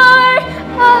door.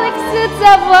 I'll like suits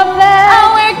of warfare.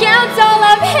 I'll wear gowns all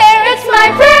of hair. It's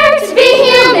my prayer to be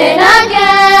human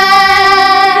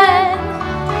again.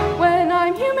 When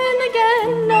I'm human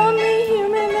again, only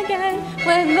human again.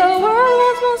 When the world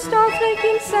almost stops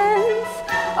making sense,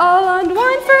 I'll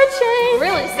unwind for a change.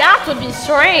 Really, that would be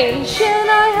strange. Can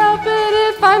I help it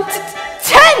if I'm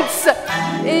tense?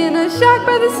 In a shack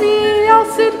by the sea, I'll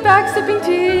sit back sipping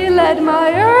tea. Let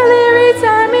my early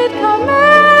retirement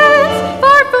commence.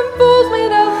 Far from fools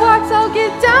made of wax, I'll get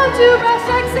down to brass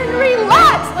tacks and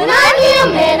relax. When I'm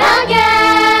human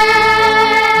again.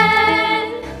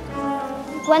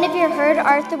 Guinevere heard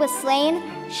Arthur was slain.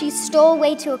 She stole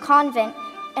away to a convent,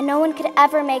 and no one could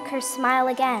ever make her smile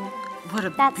again.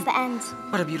 That's the end.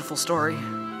 What a beautiful story.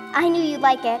 I knew you'd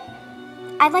like it.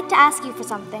 I'd like to ask you for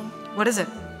something. What is it?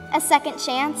 A second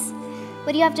chance.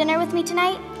 Would you have dinner with me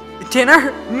tonight?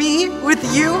 Dinner? Me? With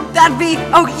you? That'd be...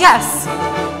 Oh, yes!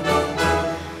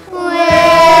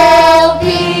 We'll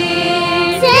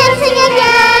be dancing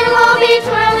again, we'll be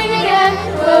twirling again,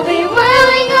 we'll be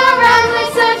whirling around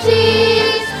like some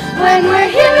cheese. When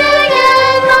we're human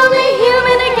again, only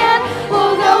human again,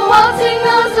 we'll go waltzing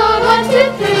those old 1,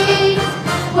 2, 3s.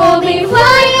 We'll be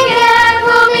flying again,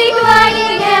 we'll be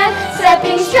gliding again,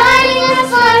 stepping, striding as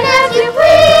fun as you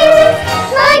please.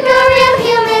 Like a real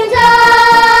human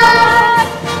does,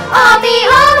 I'll be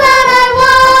all that I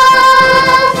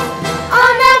was.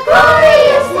 On that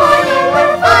glorious morning,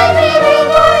 we're finally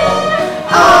reborn.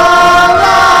 All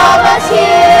of us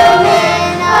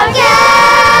human again.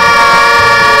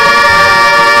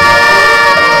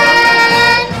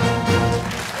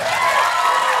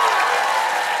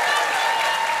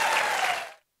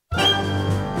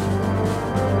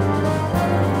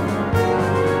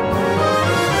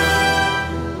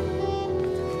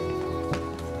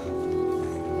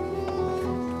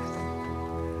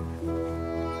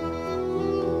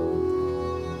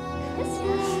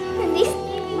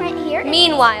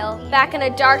 Meanwhile, back in a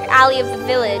dark alley of the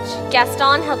village,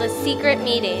 Gaston held a secret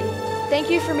meeting. Thank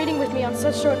you for meeting with me on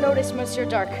such short notice, Monsieur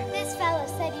Dark. This fellow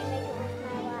said you'd make it worth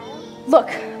my while. Look,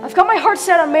 I've got my heart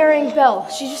set on marrying Belle.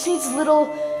 She just needs a little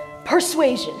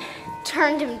persuasion.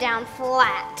 Turned him down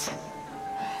flat.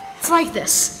 It's like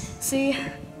this. See?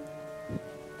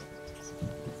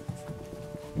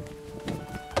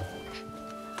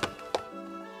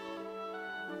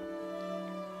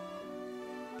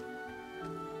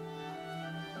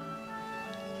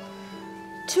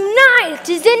 Tonight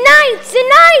is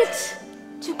the night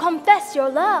to confess your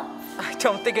love. I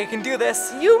don't think I can do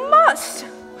this. You must.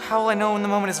 How will I know when the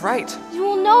moment is right? You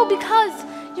will know because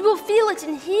you will feel it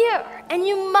in here, and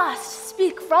you must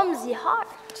speak from the heart.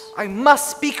 I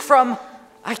must speak from...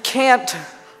 I can't.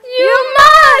 You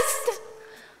must!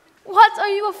 What are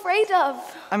you afraid of?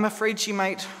 I'm afraid she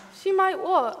might She might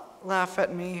what? laugh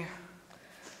at me.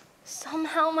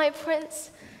 Somehow, my prince,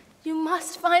 you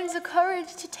must find the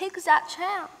courage to take that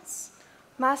chance.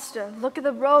 Master, look at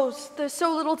the rose. There's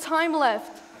so little time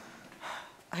left.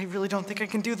 I really don't think I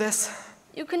can do this.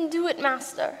 You can do it,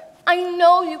 master. I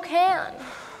know you can.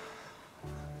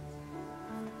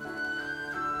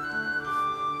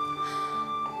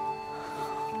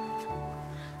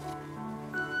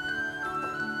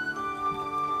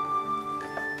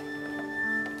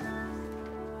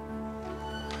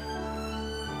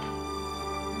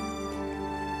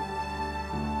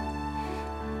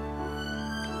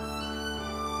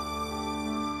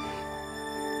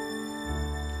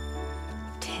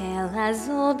 Tale as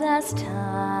old as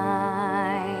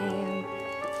time,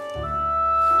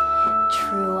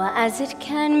 true as it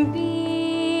can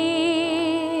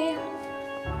be,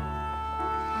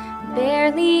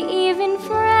 barely even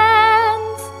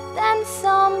friends, then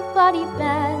somebody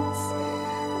bends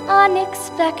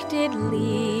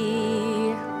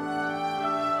unexpectedly.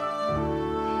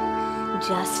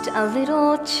 Just a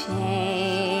little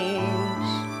change,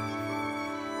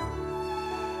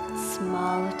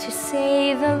 small to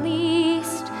say the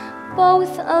least,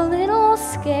 both a little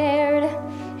scared,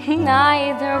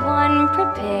 neither one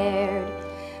prepared.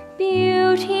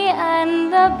 Beauty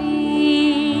and the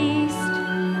Beast.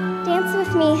 Dance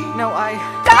with me. No,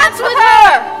 Dance with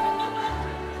her!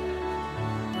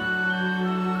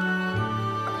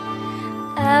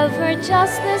 Ever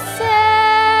just the same,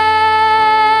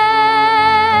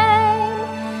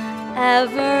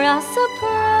 ever a surprise,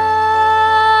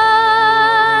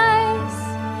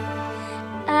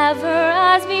 ever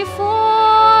as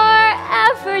before,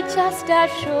 ever just as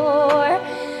sure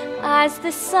as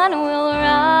the sun will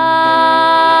rise.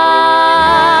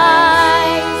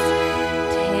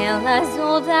 Tale as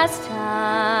old as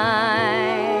time,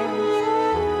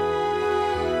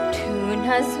 Tune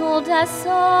as old as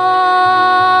song,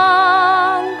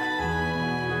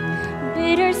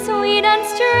 bittersweet and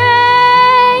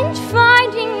strange,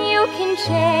 finding you can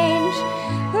change,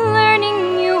 learning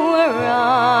you were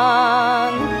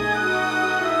wrong.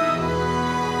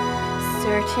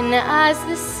 Certain as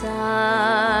the sun,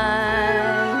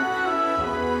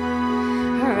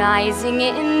 rising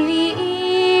in the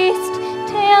east,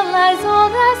 tale as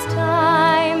old as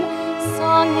time,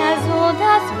 song as old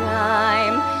as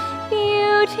rhyme,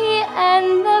 Beauty and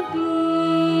the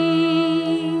Beast.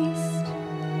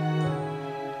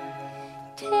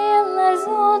 Tale as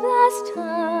old as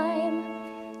time,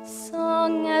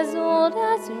 song as old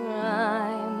as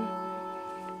rhyme,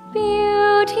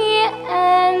 Beauty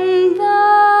and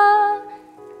the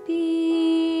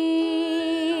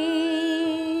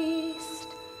Beast.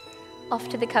 Off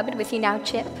to the cupboard with you now,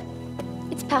 Chip.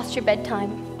 It's past your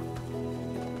bedtime.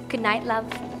 Good night, love.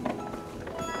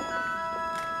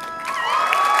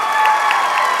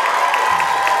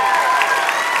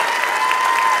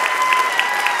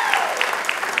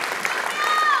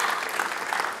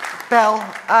 Belle,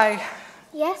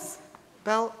 Yes?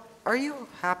 Belle, are you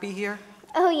happy here?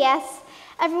 Oh, yes.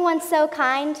 Everyone's so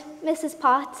kind. Mrs.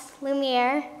 Potts,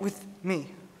 Lumiere. With me?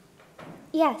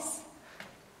 Yes.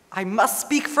 I must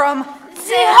speak from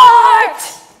The heart!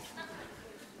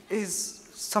 Is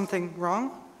something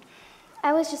wrong?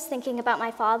 I was just thinking about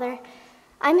my father.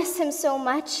 I miss him so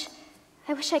much.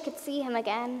 I wish I could see him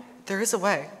again. There is a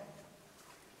way.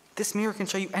 This mirror can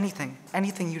show you anything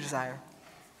you desire.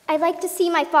 I'd like to see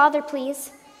my father,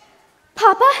 please.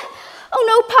 Papa? Oh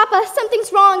no, Papa,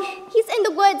 something's wrong. He's in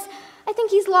the woods. I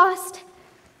think he's lost.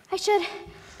 I should.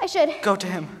 Go to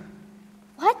him.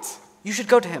 What? You should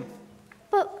go to him.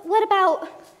 But what about...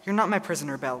 You're not my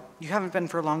prisoner, Belle. You haven't been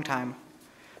for a long time.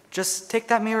 Just take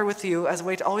that mirror with you as a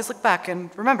way to always look back and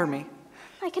remember me.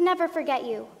 I can never forget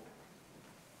you.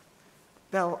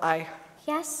 Belle,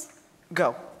 Yes?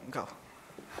 Go.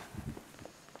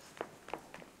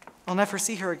 I'll never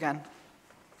see her again.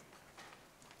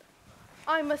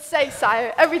 I must say,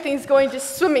 sire, everything's going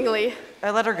just swimmingly.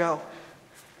 I let her go.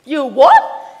 You what?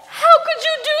 How could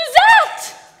you do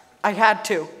that? I had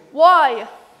to. Why?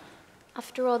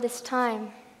 After all this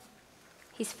time,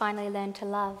 he's finally learned to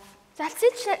love. That's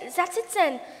it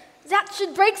then. That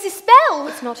should break the spell.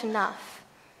 It's not enough.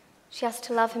 She has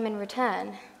to love him in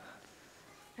return.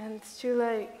 And it's too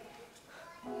late.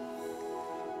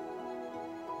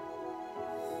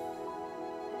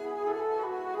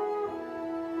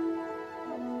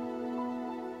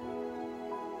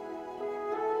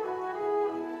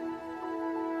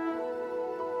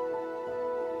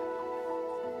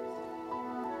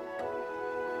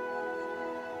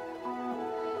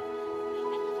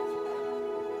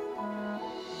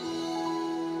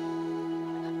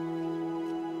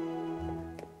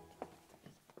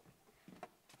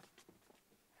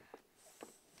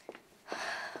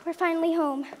 We're finally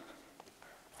home.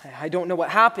 I don't know what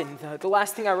happened. The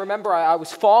last thing I remember, I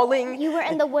was falling. You were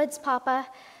in the woods, Papa.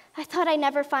 I thought I'd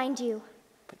never find you.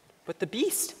 But the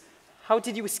beast, how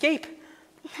did you escape?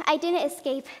 I didn't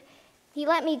escape. He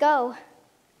let me go.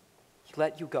 He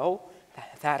let you go?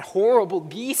 That horrible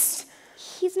beast?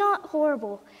 He's not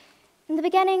horrible. In the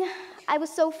beginning, I was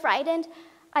so frightened,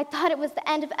 I thought it was the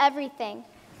end of everything.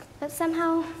 But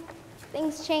somehow,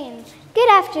 things changed. Good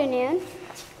afternoon.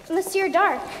 Monsieur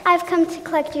Dark. I've come to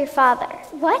collect your father.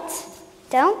 What?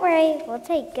 Don't worry, we'll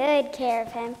take good care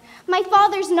of him. My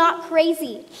father's not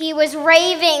crazy. He was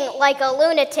raving like a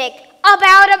lunatic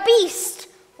about a beast.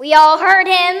 We all heard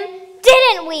him,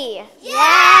 didn't we?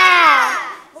 Yeah!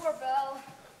 Poor Belle.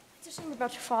 It's a shame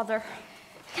about your father.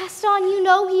 Gaston, you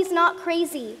know he's not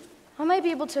crazy. I might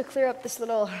be able to clear up this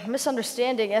little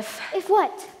misunderstanding if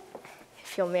what?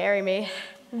 you'll marry me.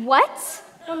 What?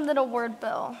 One little word,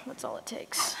 Belle. That's all it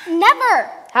takes. Never!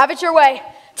 Have it your way.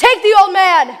 Take the old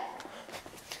man!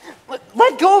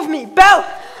 Let go of me, Belle!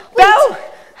 Belle!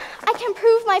 I can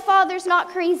prove my father's not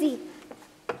crazy.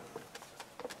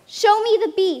 Show me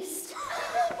the beast.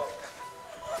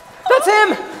 That's him!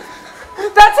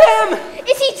 That's him!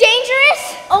 Is he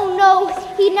dangerous? Oh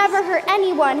no, he never hurt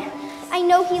anyone. I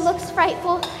know he looks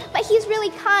frightful, but he's really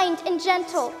kind and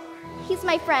gentle. He's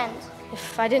my friend.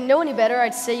 If I didn't know any better,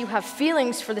 I'd say you have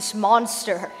feelings for this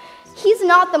monster. He's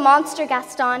not the monster,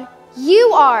 Gaston.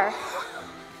 You are.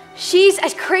 She's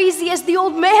as crazy as the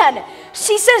old man.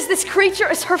 She says this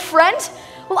creature is her friend?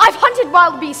 Well, I've hunted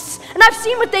wild beasts, and I've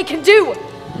seen what they can do.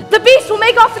 The beast will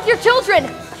make off with your children.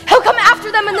 He'll come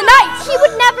after them in the night. He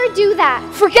would never do that.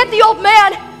 Forget the old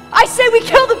man. I say we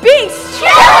kill the beast.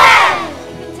 Kill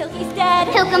him! Until he's dead.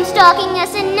 dead. He'll come stalking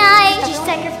us at night. He'll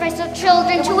sacrifice our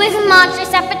children to his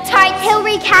monstrous appetites. He'll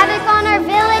wreak havoc on our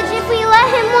village if we let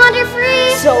him wander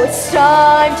free. So it's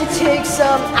time to take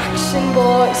some action,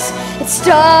 boys. It's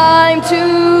time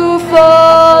to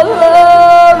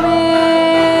follow me.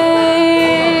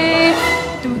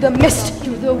 Through the mist,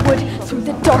 through the wood, through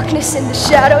the darkness and the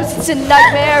shadows. It's a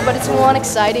nightmare, but it's one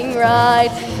exciting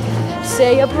ride.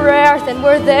 Say a prayer, then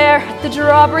we're there at the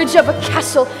drawbridge of a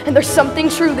castle, and there's something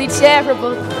truly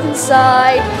terrible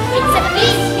inside. It's a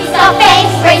beast, he's got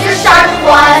fangs, razor sharp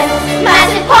ones,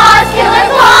 massive paws, killer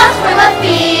claws for the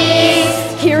feast.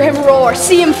 Hear him roar,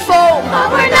 see him foam. But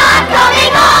we're not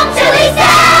coming home till he's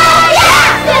dead!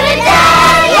 Yeah! Till he's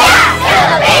dead! Yeah! Kill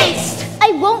the beast! I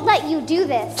won't let you do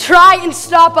this. Try and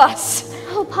stop us.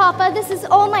 Oh, Papa, this is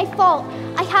all my fault.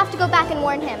 I have to go back and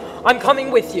warn him. I'm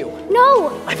coming with you. No!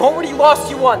 I've already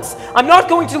lost you once. I'm not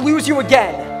going to lose you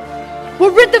again.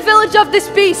 We'll rid the village of this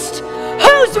beast.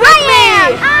 Who's with me?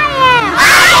 I am!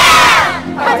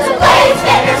 Hearts ablaze,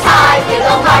 banners high, we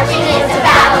go marching into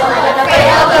battle,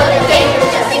 unafraid although the dangers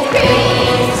just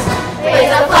increase.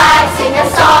 Raise a flag, sing a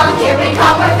song, here we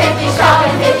come, we're 50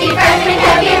 strong, and 50 friends we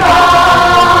can't be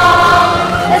wrong.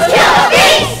 Let's kill the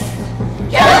beast!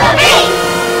 Kill the beast!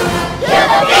 Kill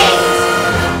the beast!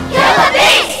 Kill the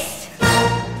beast!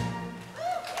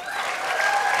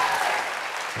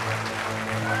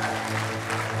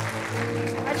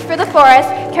 Marched for the forest,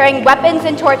 carrying weapons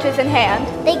and torches in hand.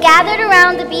 They gathered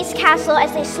around the beast castle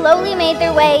as they slowly made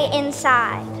their way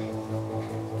inside.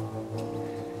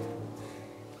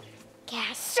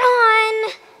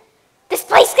 Gaston! This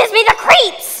place gives me the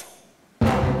creeps!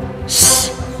 Shh.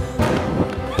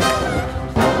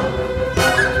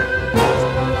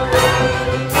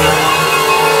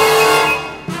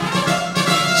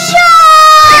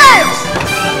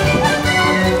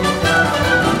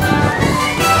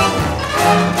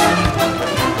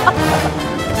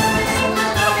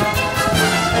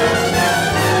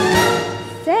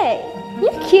 Say,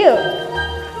 you're cute.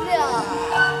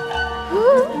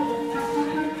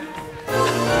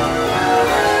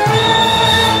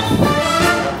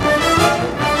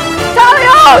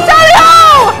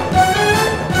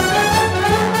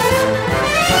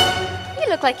 You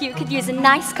look like you could use a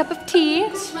nice cup of tea.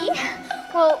 Tea?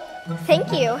 Well,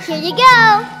 thank you. Here you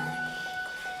go.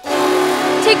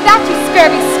 Take that, you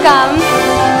scurvy scum.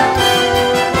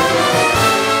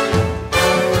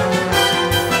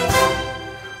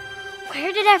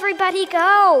 Where did everybody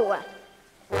go?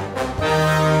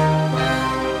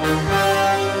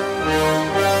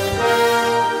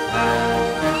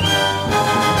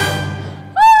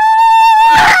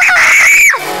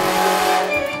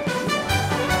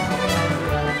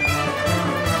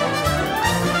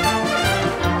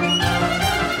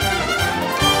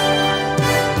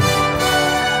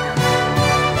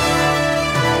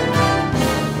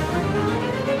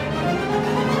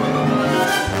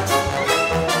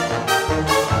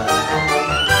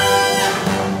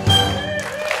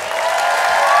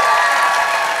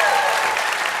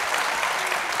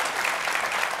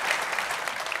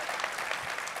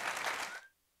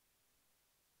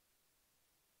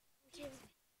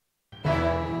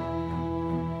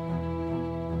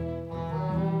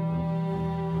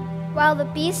 While the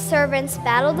beast's servants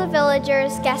battled the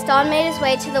villagers, Gaston made his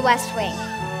way to the West Wing.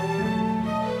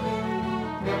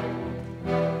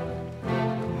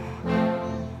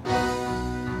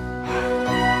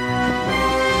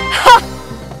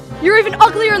 Ha! You're even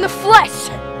uglier in the flesh.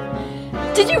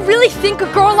 Did you really think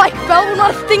a girl like Belle would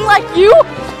want a thing like you?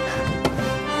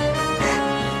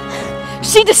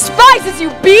 She despises you,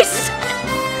 beast!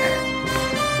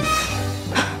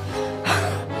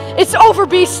 It's over,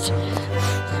 beast!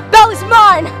 Belle is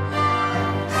mine!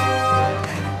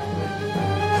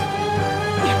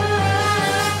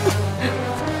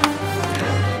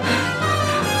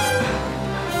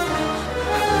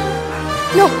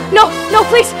 No,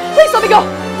 please let me go!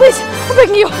 Please, I'm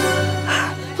begging you!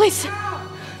 Please.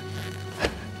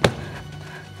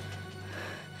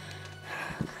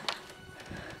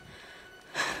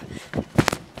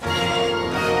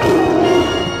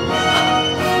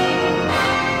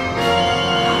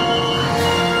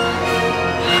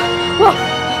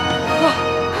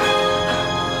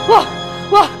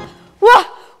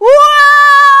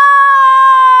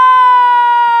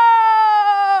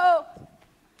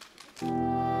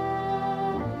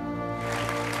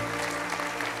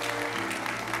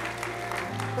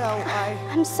 Belle,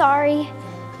 I'm sorry.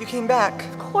 You came back.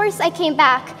 Of course I came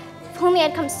back. If only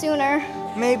I'd come sooner.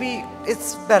 Maybe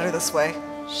it's better this way.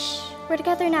 Shh, we're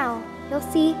together now. You'll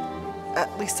see.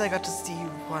 At least I got to see you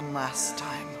one last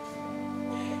time.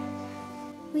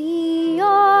 We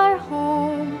are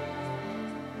home.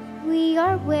 We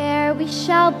are where we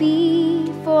shall be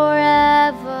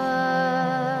forever.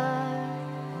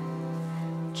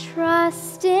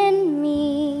 Trust in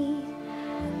me,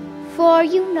 for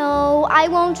you know I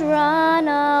won't run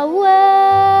away.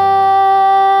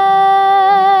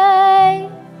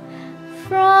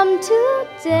 From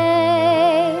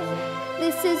today,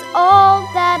 this is all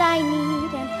that I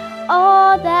need and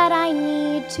all that I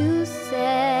need to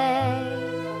say.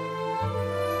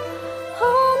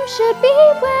 Home should be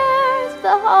where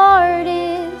the heart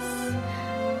is.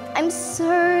 I'm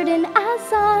certain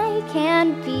as I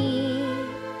can be.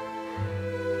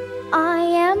 I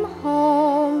am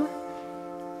home.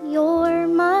 You're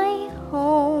my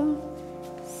home.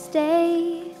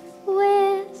 Stay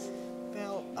with.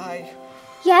 Belle,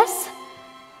 Yes?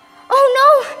 Oh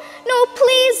no! No,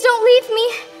 please don't leave me.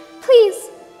 Please.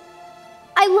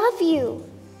 I love you.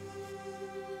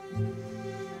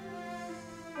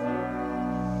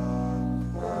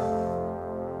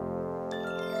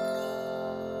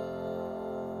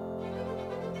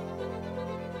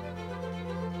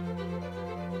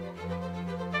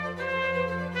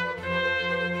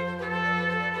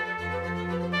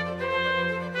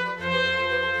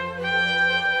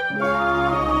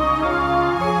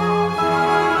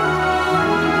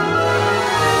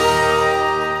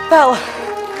 Belle,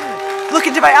 look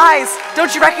into my eyes.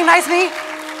 Don't you recognize me?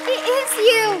 It is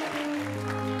you.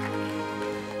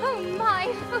 Oh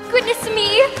my, oh goodness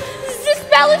me. This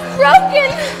spell is broken.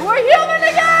 We're human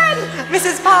again!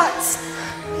 Mrs. Potts!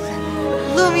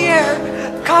 Lumiere!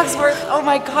 Cogsworth! Oh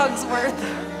my Cogsworth!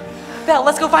 Belle,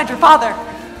 let's go find your father!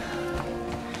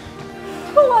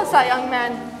 Who was that young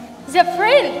man? The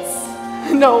prince.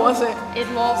 No, was it?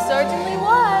 It most certainly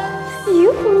was.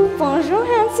 Yoo-hoo, bonjour,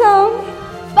 handsome.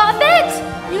 Babette,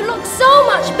 you look so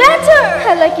much better.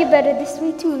 I like you better this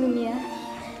way too, Lumiere.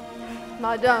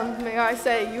 Madame, may I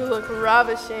say, you look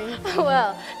ravishing.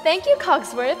 Well, thank you,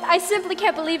 Cogsworth. I simply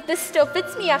can't believe this still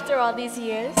fits me after all these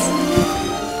years.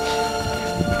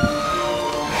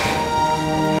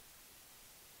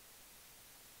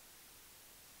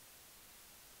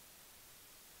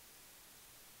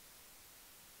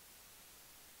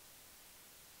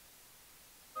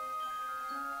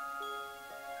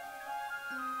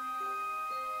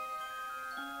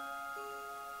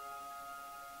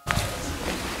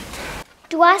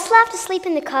 Do I still have to sleep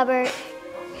in the cupboard?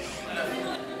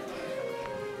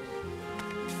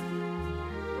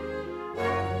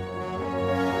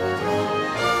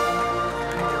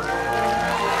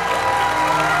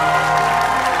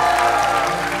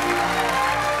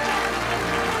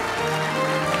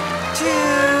 Two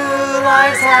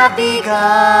lives have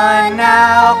begun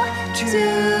now.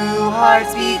 Two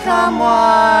hearts become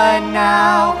one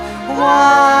now.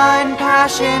 One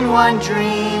passion, one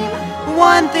dream.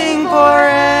 One thing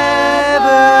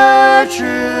forever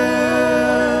true.